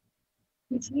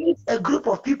 It needs a group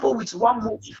of people with one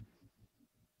motive,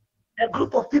 a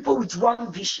group of people with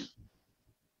one vision.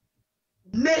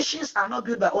 Nations are not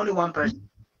built by only one person.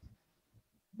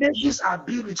 Nations are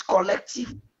built with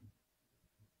collective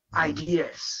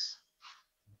ideas.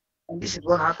 And this is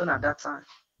what happened at that time.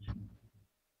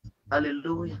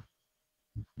 Hallelujah.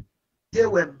 They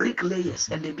were bricklayers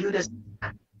and they built it.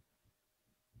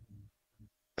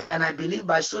 And I believe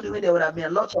by so doing there would have been a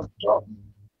lot of jobs.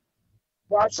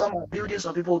 While some are building,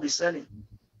 some people will be selling.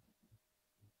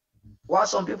 While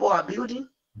some people are building,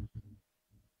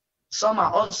 some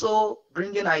are also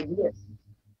bringing ideas.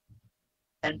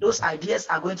 And those ideas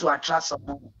are going to attract some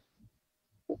money.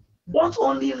 Don't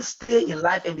only stay in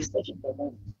life and be searching for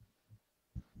money.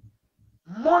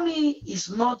 Money is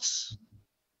not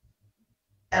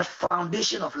a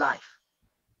foundation of life.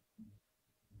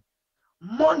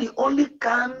 Money only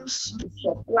comes to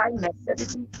supply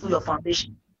necessity to your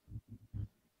foundation.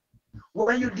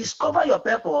 When you discover your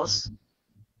purpose,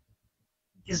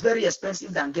 it's very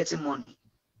expensive than getting money.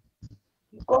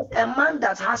 Because a man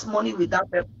that has money without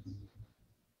purpose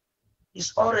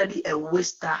is already a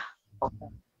waster of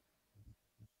time.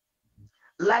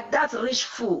 Like that rich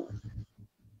fool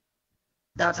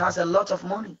that has a lot of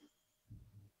money,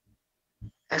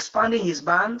 expanding his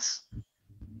banks,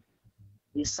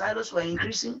 his silos were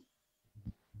increasing.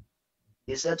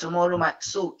 He said, tomorrow my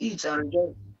soul eats and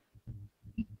rejoice.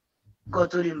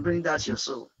 God told him, bring that your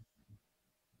soul.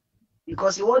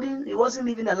 Because he wasn't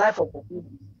living a life of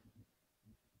fulfillment.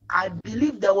 I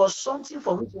believe there was something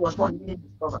for which he was not being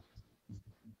discovered.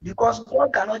 Because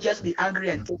God cannot just be angry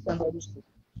and take somebody's soul.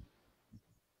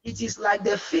 It is like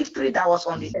the fig tree that was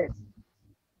on the earth.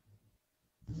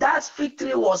 That fig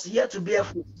tree was here to bear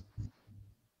fruit.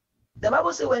 The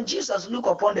Bible says when Jesus looked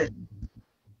upon it,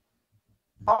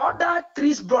 other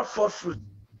trees brought forth fruit.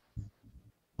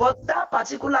 But that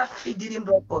particular fig didn't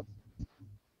bring forth.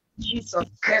 Jesus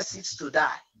cursed it to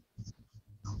die.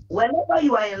 Whenever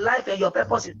you are in life and your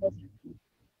purpose is not,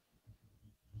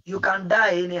 you can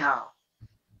die anyhow.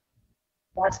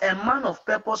 But a man of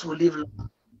purpose will live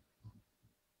long.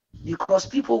 Because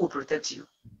people will protect you.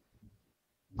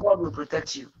 God will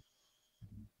protect you.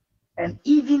 And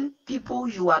even people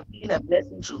you are being a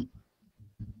blessing to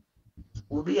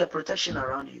will be a protection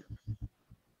around you.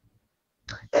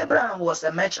 Abraham was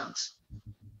a merchant.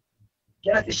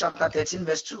 Genesis chapter 13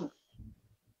 verse 2.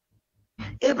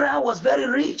 Abraham was very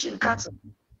rich in cattle,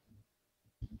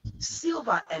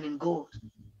 silver and in gold.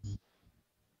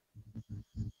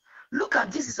 Look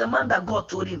at this, is a man that God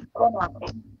told him, come out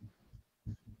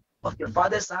of your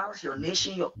father's house, your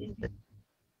nation, your people.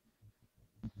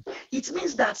 It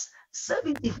means that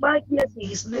 75 years in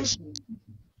his nation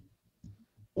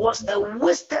was a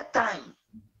wasted time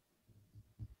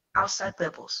outside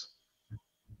purpose.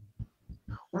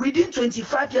 Within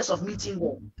 25 years of meeting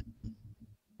God,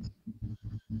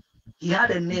 he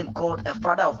had a name called a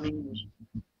father of many nations.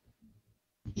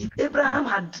 If Abraham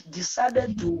had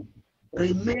decided to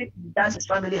remain in that his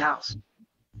family house,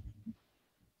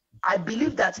 I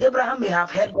believe that Abraham may have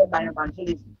heard God by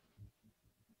evangelism.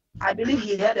 I believe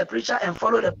he heard a preacher and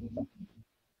followed the preacher.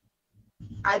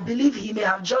 I believe he may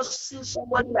have just seen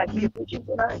somebody like me preaching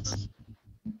tonight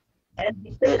and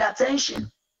he paid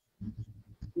attention.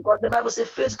 Because the Bible says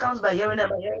faith comes by hearing and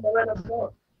by hearing the word of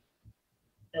God,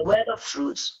 the word of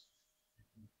truth.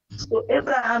 So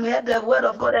Abraham heard the word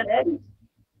of God and heard it.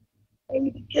 And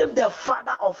he became the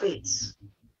father of faith.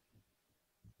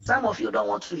 Some of you don't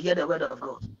want to hear the word of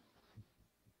God.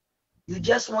 You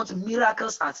just want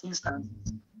miracles at instance.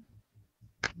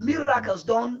 Miracles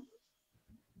don't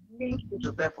link you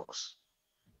to purpose.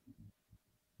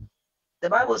 The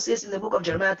Bible says in the book of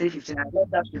Jeremiah 3:15, I love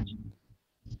that scripture.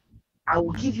 I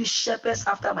will give you shepherds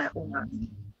after my own heart,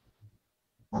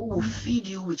 who will feed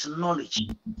you with knowledge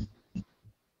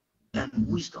and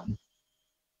wisdom,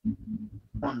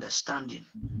 understanding.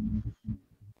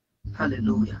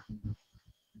 Hallelujah.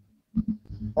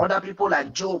 Other people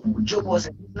like Job. Job was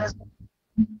a businessman.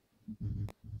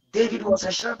 David was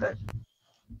a shepherd.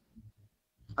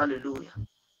 Hallelujah.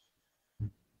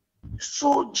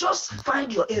 So just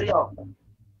find your area of God.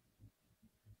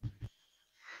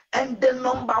 And the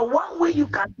number one way you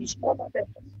can discover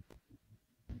purpose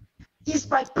is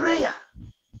by prayer.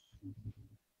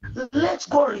 Let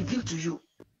God reveal to you.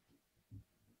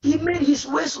 He made his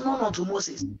ways known unto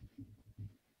Moses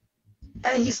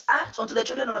and his acts unto the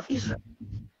children of Israel.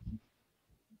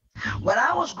 When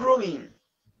I was growing,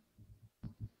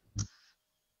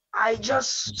 I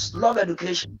just love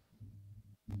education.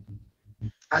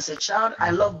 As a child, I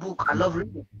love books, I love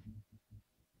reading.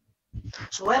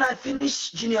 So when I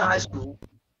finished junior high school,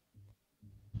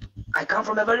 I come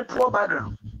from a very poor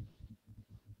background.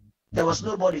 There was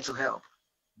nobody to help.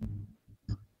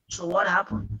 So what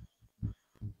happened?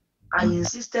 I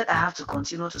insisted I have to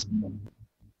continue to study.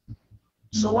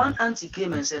 So one auntie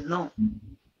came and said, no,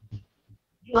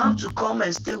 you have to come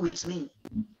and stay with me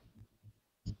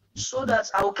so that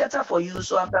I will cater for you.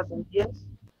 So after some years,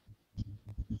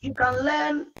 you can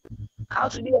learn how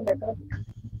to be a mechanic.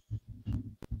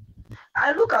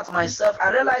 I look at myself,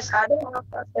 I realize I don't have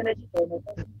that energy for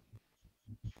mechanic.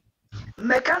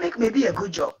 Mechanic may be a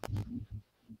good job.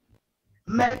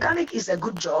 Mechanic is a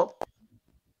good job.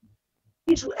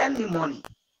 It will earn me money.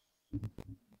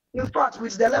 In fact,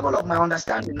 with the level of my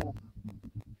understanding now,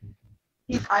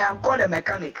 if I am called a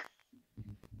mechanic,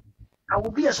 I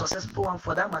will be a successful one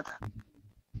for that matter.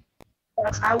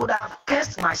 But I would have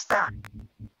cursed my star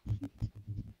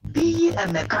being a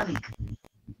mechanic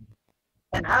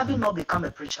and having not become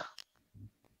a preacher.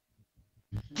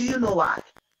 Do you know why?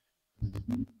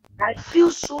 I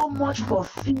feel so much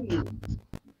fulfilled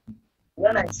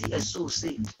when I see a soul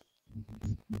saved.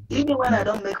 Even when I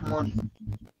don't make money,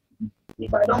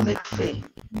 if I don't make fame,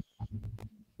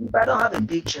 if I don't have a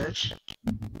big church,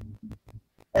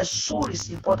 A soul is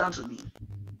important to me.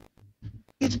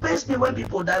 It pains me when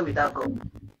people die without God.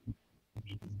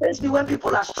 It pains me when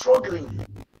people are struggling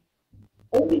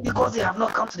only because they have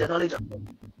not come to the knowledge of God.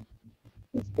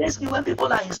 It pains me when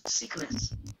people are in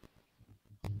sickness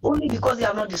only because they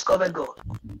have not discovered God.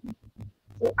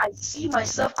 So I see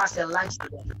myself as a light to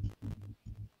them.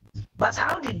 But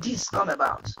how did this come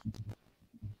about?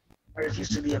 I refuse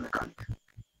to be a mechanic.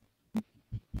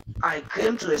 I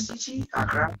came to a city,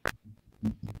 Accra,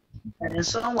 and then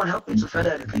someone helped me to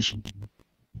further education.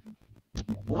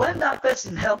 When that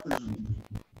person helped me,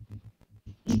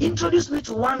 he introduced me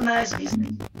to one nice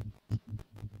business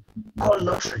called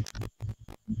lottery.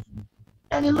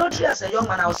 And in lottery, as a young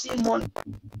man, I was seeing money.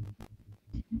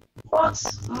 But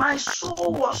my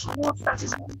soul was not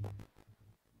satisfied.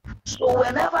 So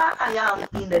whenever I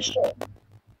am in the shop,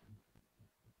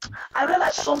 I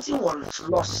realized something was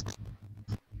lost.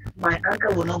 My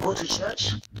uncle will not go to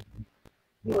church.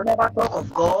 He will never talk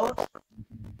of God.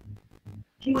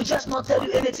 He will just not tell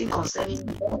you anything concerning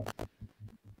God.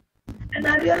 And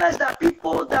I realized that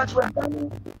people that were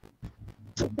coming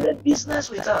to play business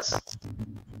with us,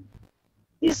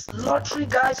 these lottery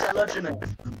guys and lottery men,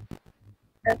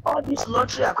 and all these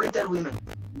lottery acquainted women,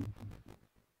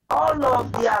 all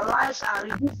of their lives are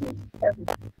reducing to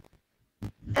everything.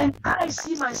 And I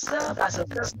see myself as a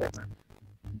person.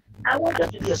 I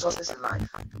wanted to be a success in life.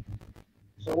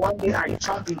 So one day I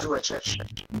jumped into a church.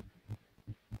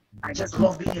 I just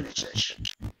love being in a church.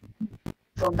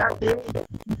 From that day,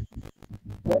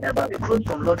 whenever we close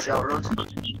from lottery, I run to the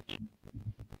church.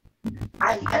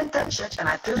 I entered church and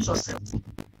I felt success.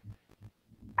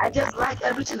 I just like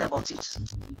everything about it.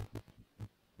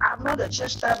 I'm not a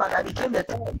church type, but I became the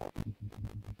type.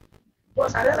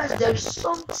 Because I realized there is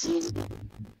something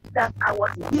that I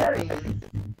was hearing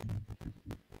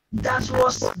that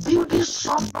was building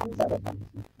something.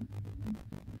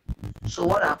 So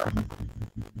what happened?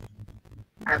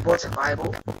 I bought a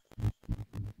Bible,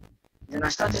 and I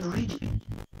started reading.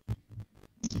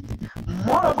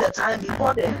 More of the time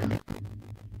before then,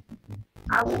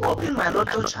 I would open my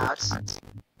lotto charts.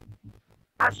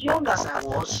 As young as I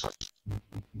was,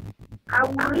 I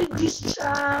would read this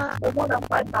chart for more than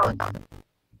 5,000.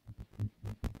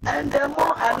 And the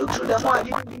more I look through, the more I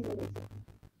didn't.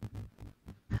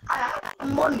 I had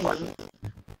money,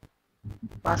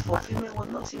 but fulfillment was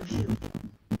not in view.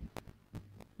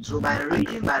 So by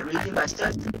reading, by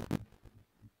studying,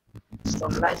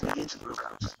 some light began to break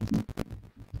out.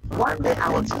 One day I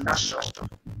was in that shop,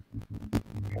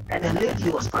 and a lady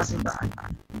was passing by,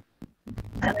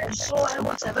 and I saw her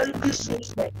with a very big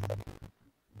suit.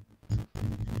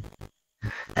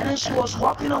 And then she was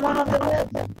walking on one of the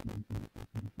legs.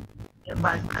 And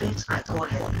by grace, I told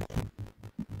her,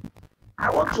 I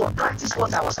want to practice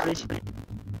what I was reading.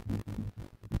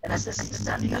 And I said,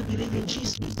 sister, do you believe in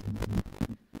Jesus?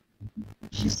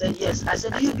 She said, yes. I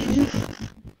said, do you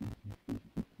believe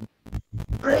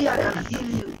prayer can heal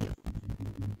you?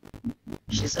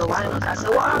 She said, why not? I said,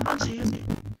 what happened to you?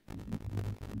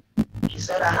 She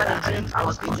said, I had a dream. I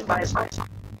was beaten by a spider.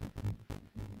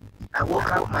 I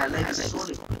woke up, my leg is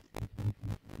swollen.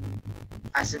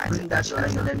 I said, bring that your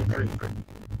leg and let me pray.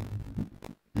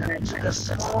 And I took a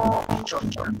small pinch of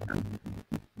chalk, and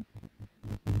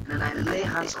then I lay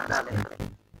hands on that leg.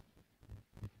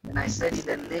 And I said, in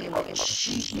the name of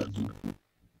Jesus,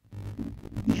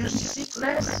 you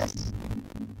sickness,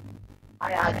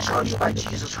 I adjure you by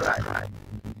Jesus Christ.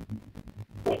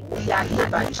 We are here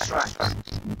by his stripes.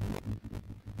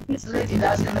 This lady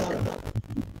doesn't know,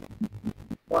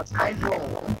 but I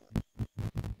know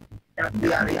that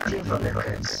we are redeemed from the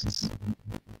curse.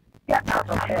 Get out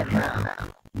of here now.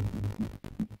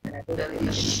 And I told the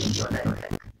lady, shake your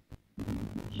leg.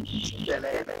 Shake your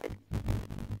leg.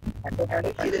 I said, can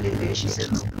you feel anything? She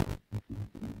said, no.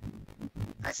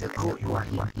 I said, go, you are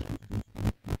here.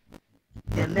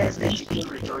 The next day she came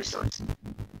rejoicing.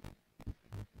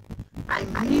 I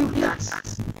knew that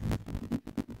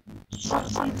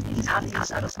something is happening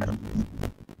outside of me.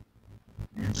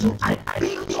 So I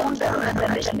built on the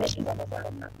revelation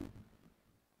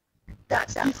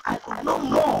that if I could know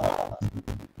more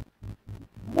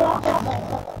and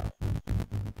more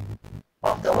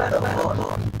of the word of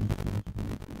God,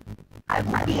 I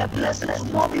would be a blessing to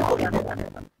more people in the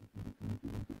world.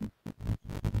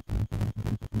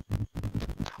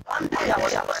 One day I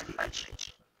was at my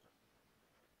church,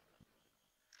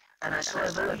 and I saw a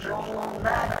very young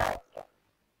man.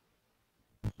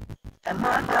 A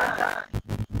man died.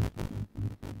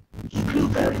 He grew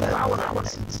very powerful.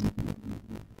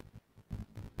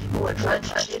 People were trying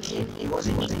to change him. He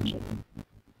wasn't changing.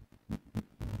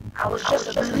 I was just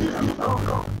a believer in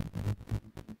God.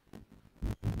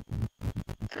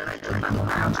 I told my mom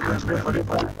I have to go to pray for the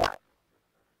body.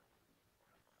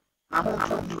 My mom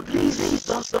told me, please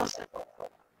don't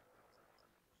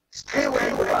stay where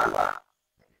you are.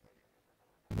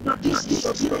 No, this is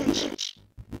a village.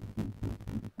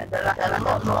 And there are a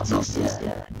lot of things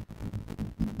there.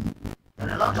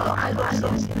 And a lot of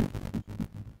idols there.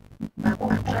 My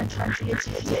mom tried to create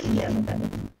fear here.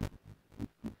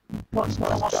 But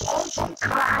there was some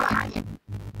crying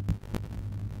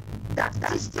that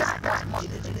this guy must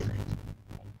be delivered.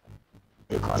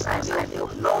 Because I feel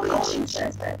no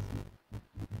Jesus.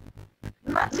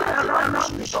 Nothing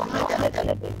around me shall make a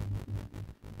little.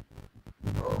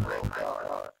 Oh my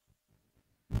God.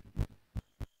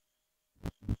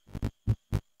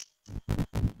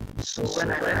 So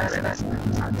when I realized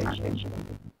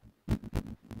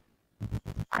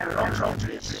I ran from to a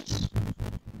place.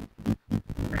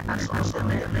 I asked for the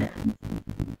man.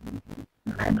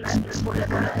 I blessed this for the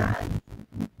guy.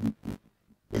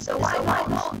 He said, why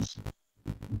not?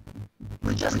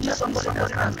 We just somebody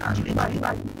that can actually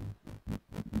buy.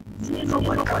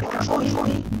 Nobody can control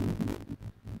you.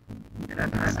 And I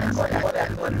got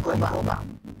everybody go back.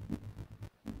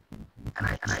 And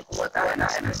I water and I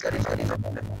was getting up.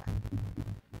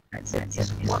 I said,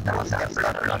 this water is the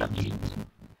blood of Jesus.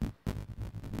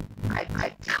 I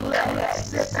declare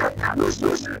Satan lose.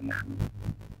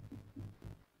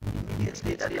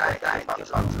 Immediately the guy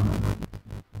gives up.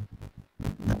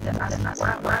 Then I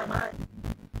said,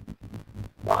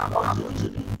 what am I doing to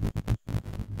me?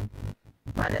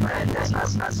 By the time I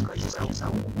asked questions, I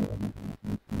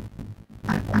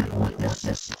want to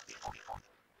say something before.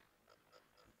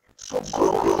 So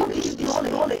glory is the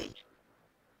only knowledge.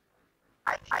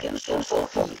 I am so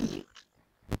fulfilled.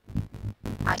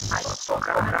 I saw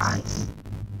Christ.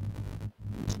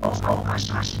 All my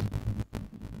passion.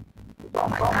 All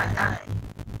my time.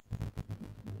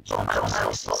 All my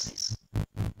resources.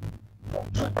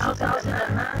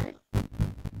 2009.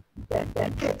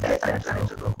 Then get time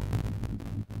to go.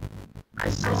 I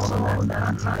saw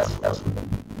that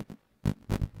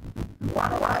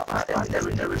one wife had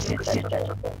every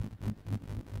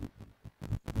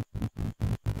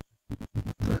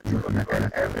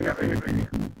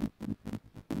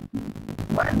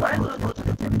why not go to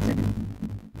the cemetery?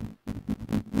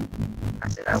 I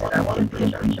said, I want to be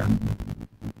a preacher.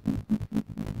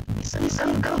 He said, you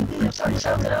can't be a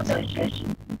preacher without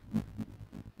education.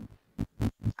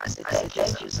 I said, thank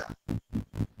you, sir.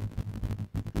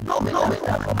 Knowing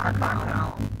that from my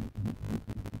background,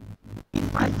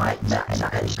 in my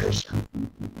education,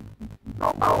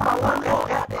 I want to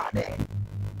get there.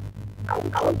 I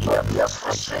would give you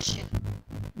frustration.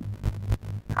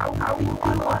 I will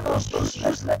want those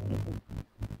useless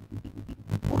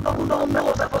people who don't know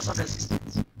what purpose of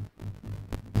existence.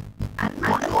 And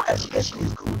I know education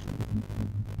is good,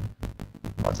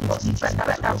 but it's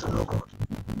better to know God.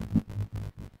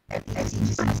 And it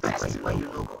is best when you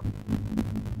know God.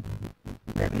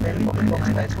 Let me open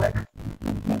my network.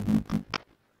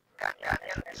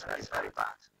 It's very bad.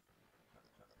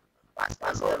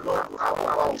 But Lord,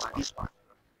 how is this one?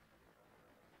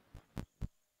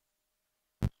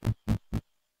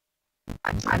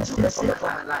 I took the same for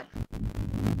my life.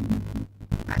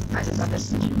 I just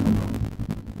understood you.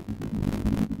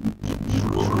 The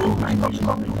rule might not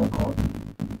come before God.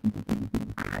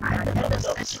 I had the evidence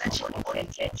of extension of God in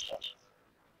church.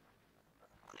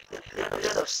 The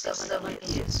period of 7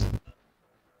 years.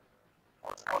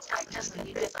 But I just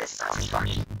needed the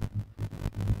satisfaction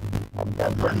of the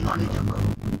knowledge of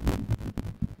God.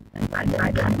 And I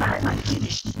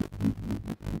finished.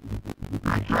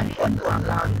 I had to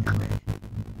allow it to come.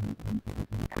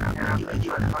 And I'm given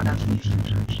you an father to use the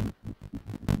church.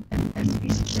 And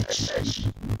this is the church.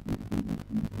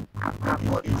 I've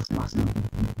got this master.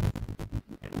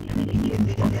 And they gave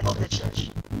me the name of the church.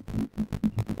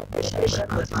 The Special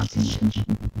Baptist Church.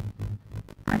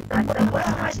 And where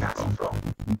am I starting from?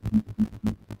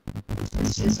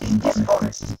 It's in this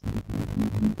forest.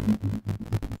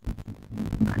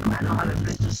 I don't have a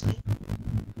place to sleep.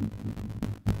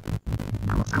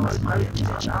 I was married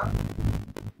to a child.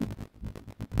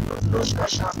 No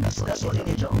special business or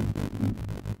any job.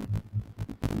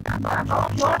 And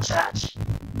about your church,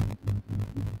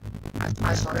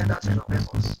 I surrender to your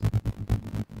purpose.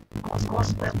 Because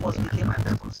God's purpose became my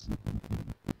purpose.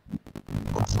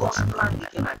 God's plan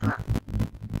became my plan.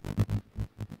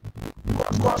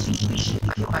 God's wish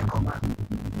became my command.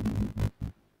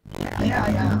 Here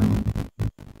I am.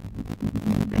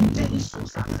 Many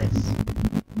souls are blessed.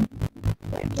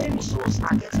 Many souls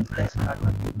are getting blessed.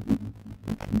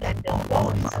 And the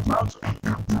world is about to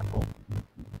encounter God.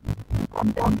 From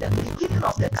the beginning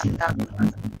of the thing that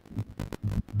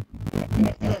we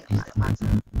the end is the matter.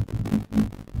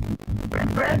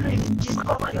 Brethren,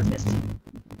 discover your destiny.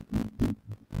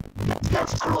 Get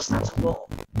closer to God.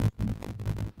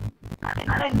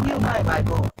 And you are by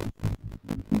God.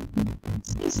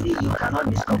 You see, you cannot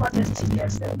discover destiny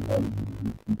except God.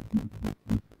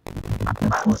 The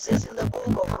Bible says in the book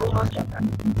of Romans chapter,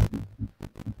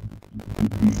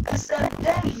 it said,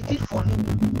 then he did for me.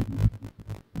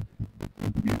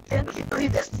 Then he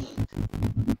predestined.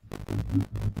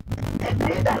 And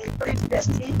then that he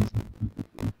predestined,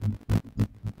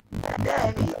 and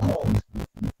then he called.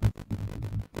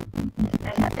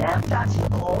 And then that he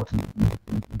called,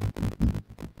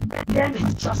 and then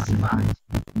he justified.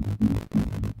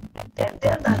 And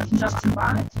then that he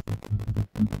justified,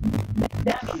 and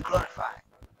then he glorified.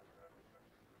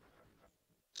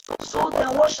 So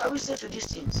then what shall we say to these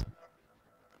things?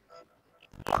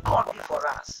 God be for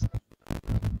us,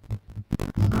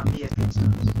 and be against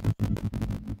us.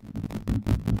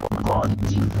 God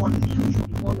did foreknew you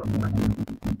before your mother.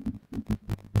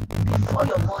 Before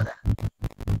your mother.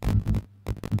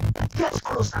 Get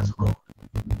closer to God.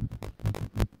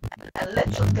 And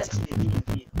let your destiny be in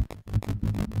view.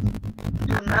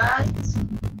 Tonight,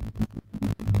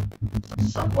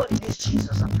 somebody needs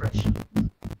Jesus afresh.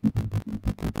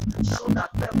 So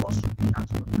that purpose will be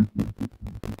outward.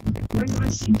 When you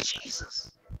receive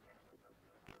Jesus,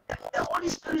 the Holy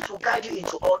Spirit will guide you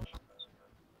into all truth.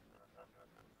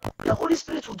 The Holy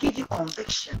Spirit will give you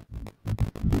conviction.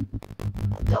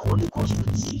 The Holy Ghost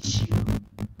will teach you.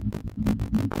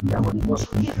 The Holy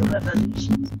Ghost will give you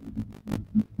revelation.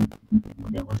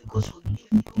 The Holy Ghost will give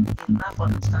you enough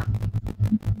understanding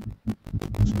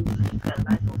to live a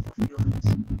life of fulfillment.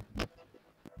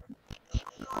 If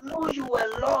you know you were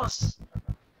lost,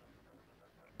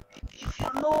 if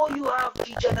you know you have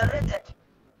degenerated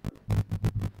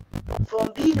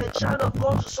from being a child of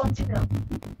God to something else,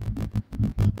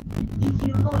 if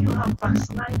you know you have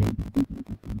backslided,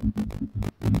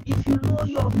 if you know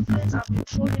your friends have been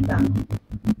throwing down,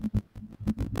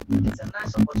 it's a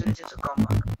nice opportunity to come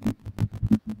back.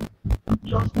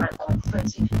 Just by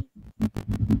confessing Him,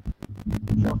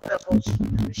 your purpose will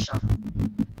be reshuffled.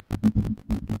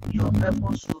 Your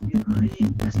purpose will be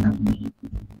re-established.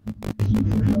 It will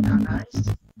be reorganized,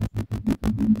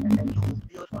 and then you will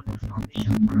build on the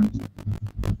foundation first.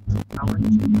 I want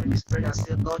you to pray this prayer and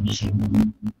say, Lord Jesus,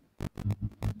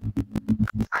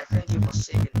 I thank you for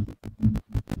saving me.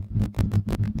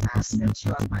 I accept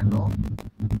you as my Lord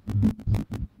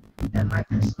and my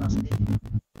personal Savior.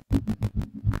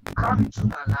 Come into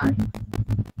my life.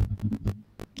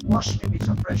 Wash me with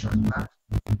your precious blood.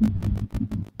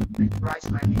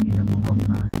 Write my name in the book of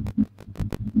life.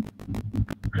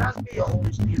 Grant me your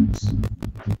Holy Spirit.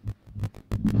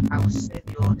 I will save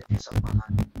you all the days of my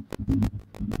life.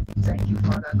 Thank you,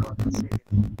 Father God, for saving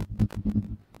me.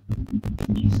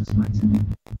 In Jesus' mighty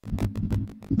name.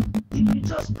 If you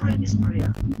just pray this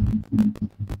prayer,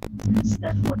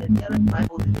 stand for the nearest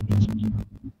Bible believing church.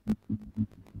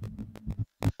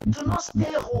 Do not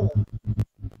stay home.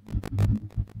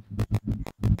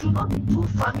 Do not be too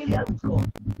familiar with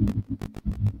God.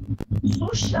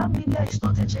 Social media is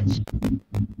not a church.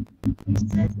 It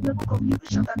says in the book of Hebrews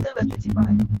chapter 10 verse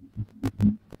 25.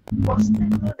 But still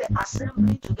know the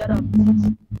assembly together of things.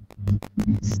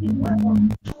 See where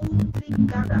two, three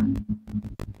gather.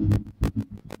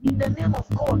 In the name of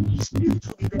God, His Spirit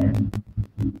will be there.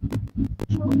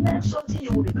 You will learn something,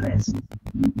 you will be blessed.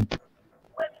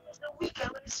 When it's the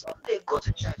weekend, when it's Sunday, go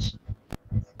to church.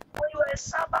 When you are a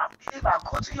Sabbath believer,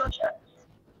 go to your church.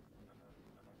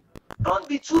 Don't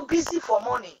be too busy for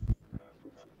money.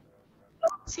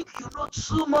 Don't think you know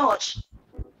too much.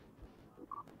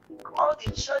 All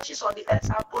the churches on the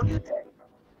earth are polluted.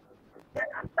 There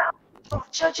are thousands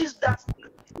of churches that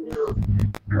still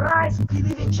Christ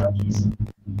believing churches.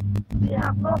 They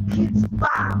have not kids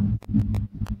bow.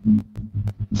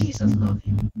 Jesus loves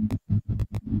you.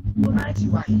 Tonight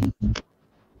you are healed.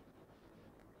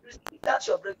 Receive that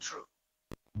your breakthrough.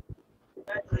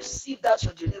 Tonight receive that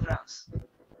your deliverance.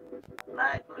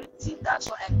 Tonight receive that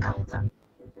your encounter.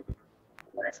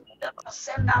 Let never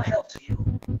send out help to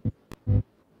you.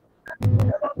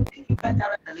 Never give you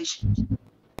better revelations.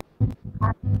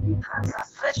 And hands are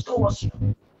stretched towards you.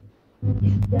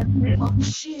 In the name of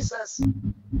Jesus,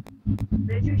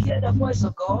 may you hear the voice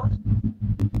of God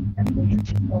and may you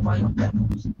discover your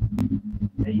purpose.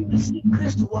 May you receive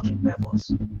grace to walk in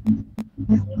purpose.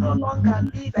 You will no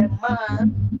longer live a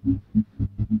man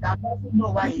that doesn't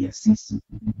know why he exists.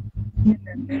 In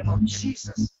the name of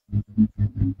Jesus,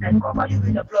 I cover you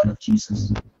with the blood of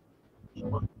Jesus. You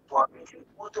will fall into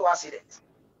motor accidents.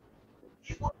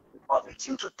 You will fall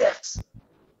into thefts.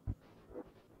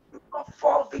 not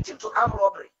fall victim to armed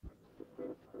robbery,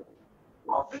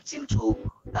 or victim to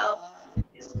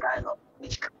this kind of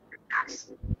witchcraft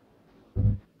attacks.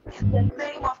 In the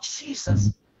name of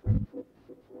Jesus,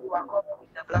 you are covered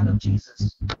with the blood of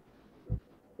Jesus.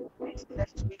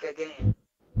 Next week again,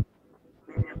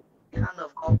 may the hand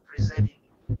of God preserve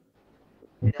you.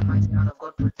 May the mighty hand of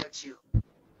God protect you.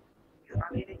 You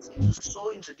have anything to sow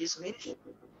into this ministry.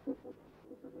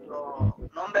 Your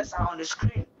numbers are on the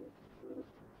screen.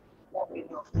 What any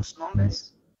of those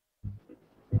numbers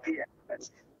be a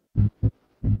blessing.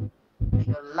 May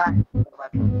your life never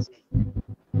be the same.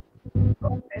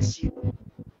 God bless you.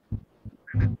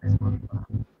 Remember this forever.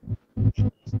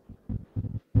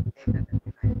 Amen.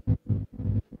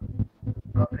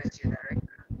 God bless you,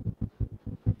 Director.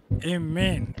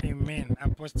 Amen. Amen.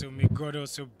 Apostle, may God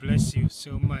also bless you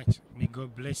so much. May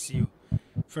God bless you.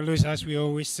 Fellows, as we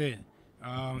always say,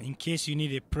 in case you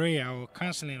need a prayer or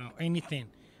counseling or anything,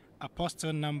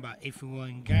 Apostle number, if you are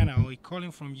in Ghana or you're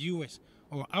calling from US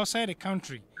or outside the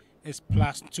country, is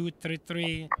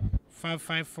 +233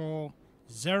 554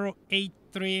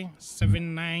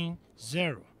 083790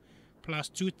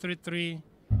 +233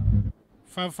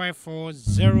 554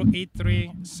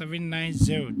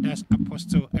 083790. That's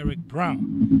Apostle Eric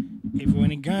Brown. If you're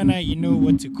in Ghana, you know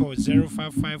what to call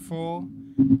 0554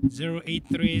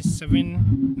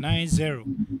 083790.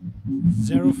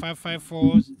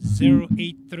 0554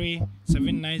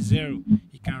 083790.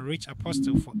 You can reach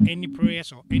Apostle for any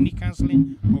prayers or any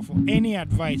counseling or for any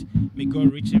advice. May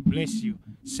God richly bless you.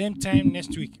 Same time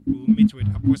next week, we'll meet with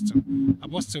Apostle.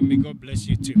 Apostle, may God bless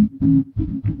you too.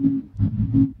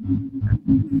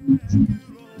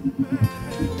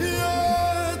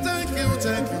 Yeah, thank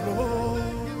you, Lord.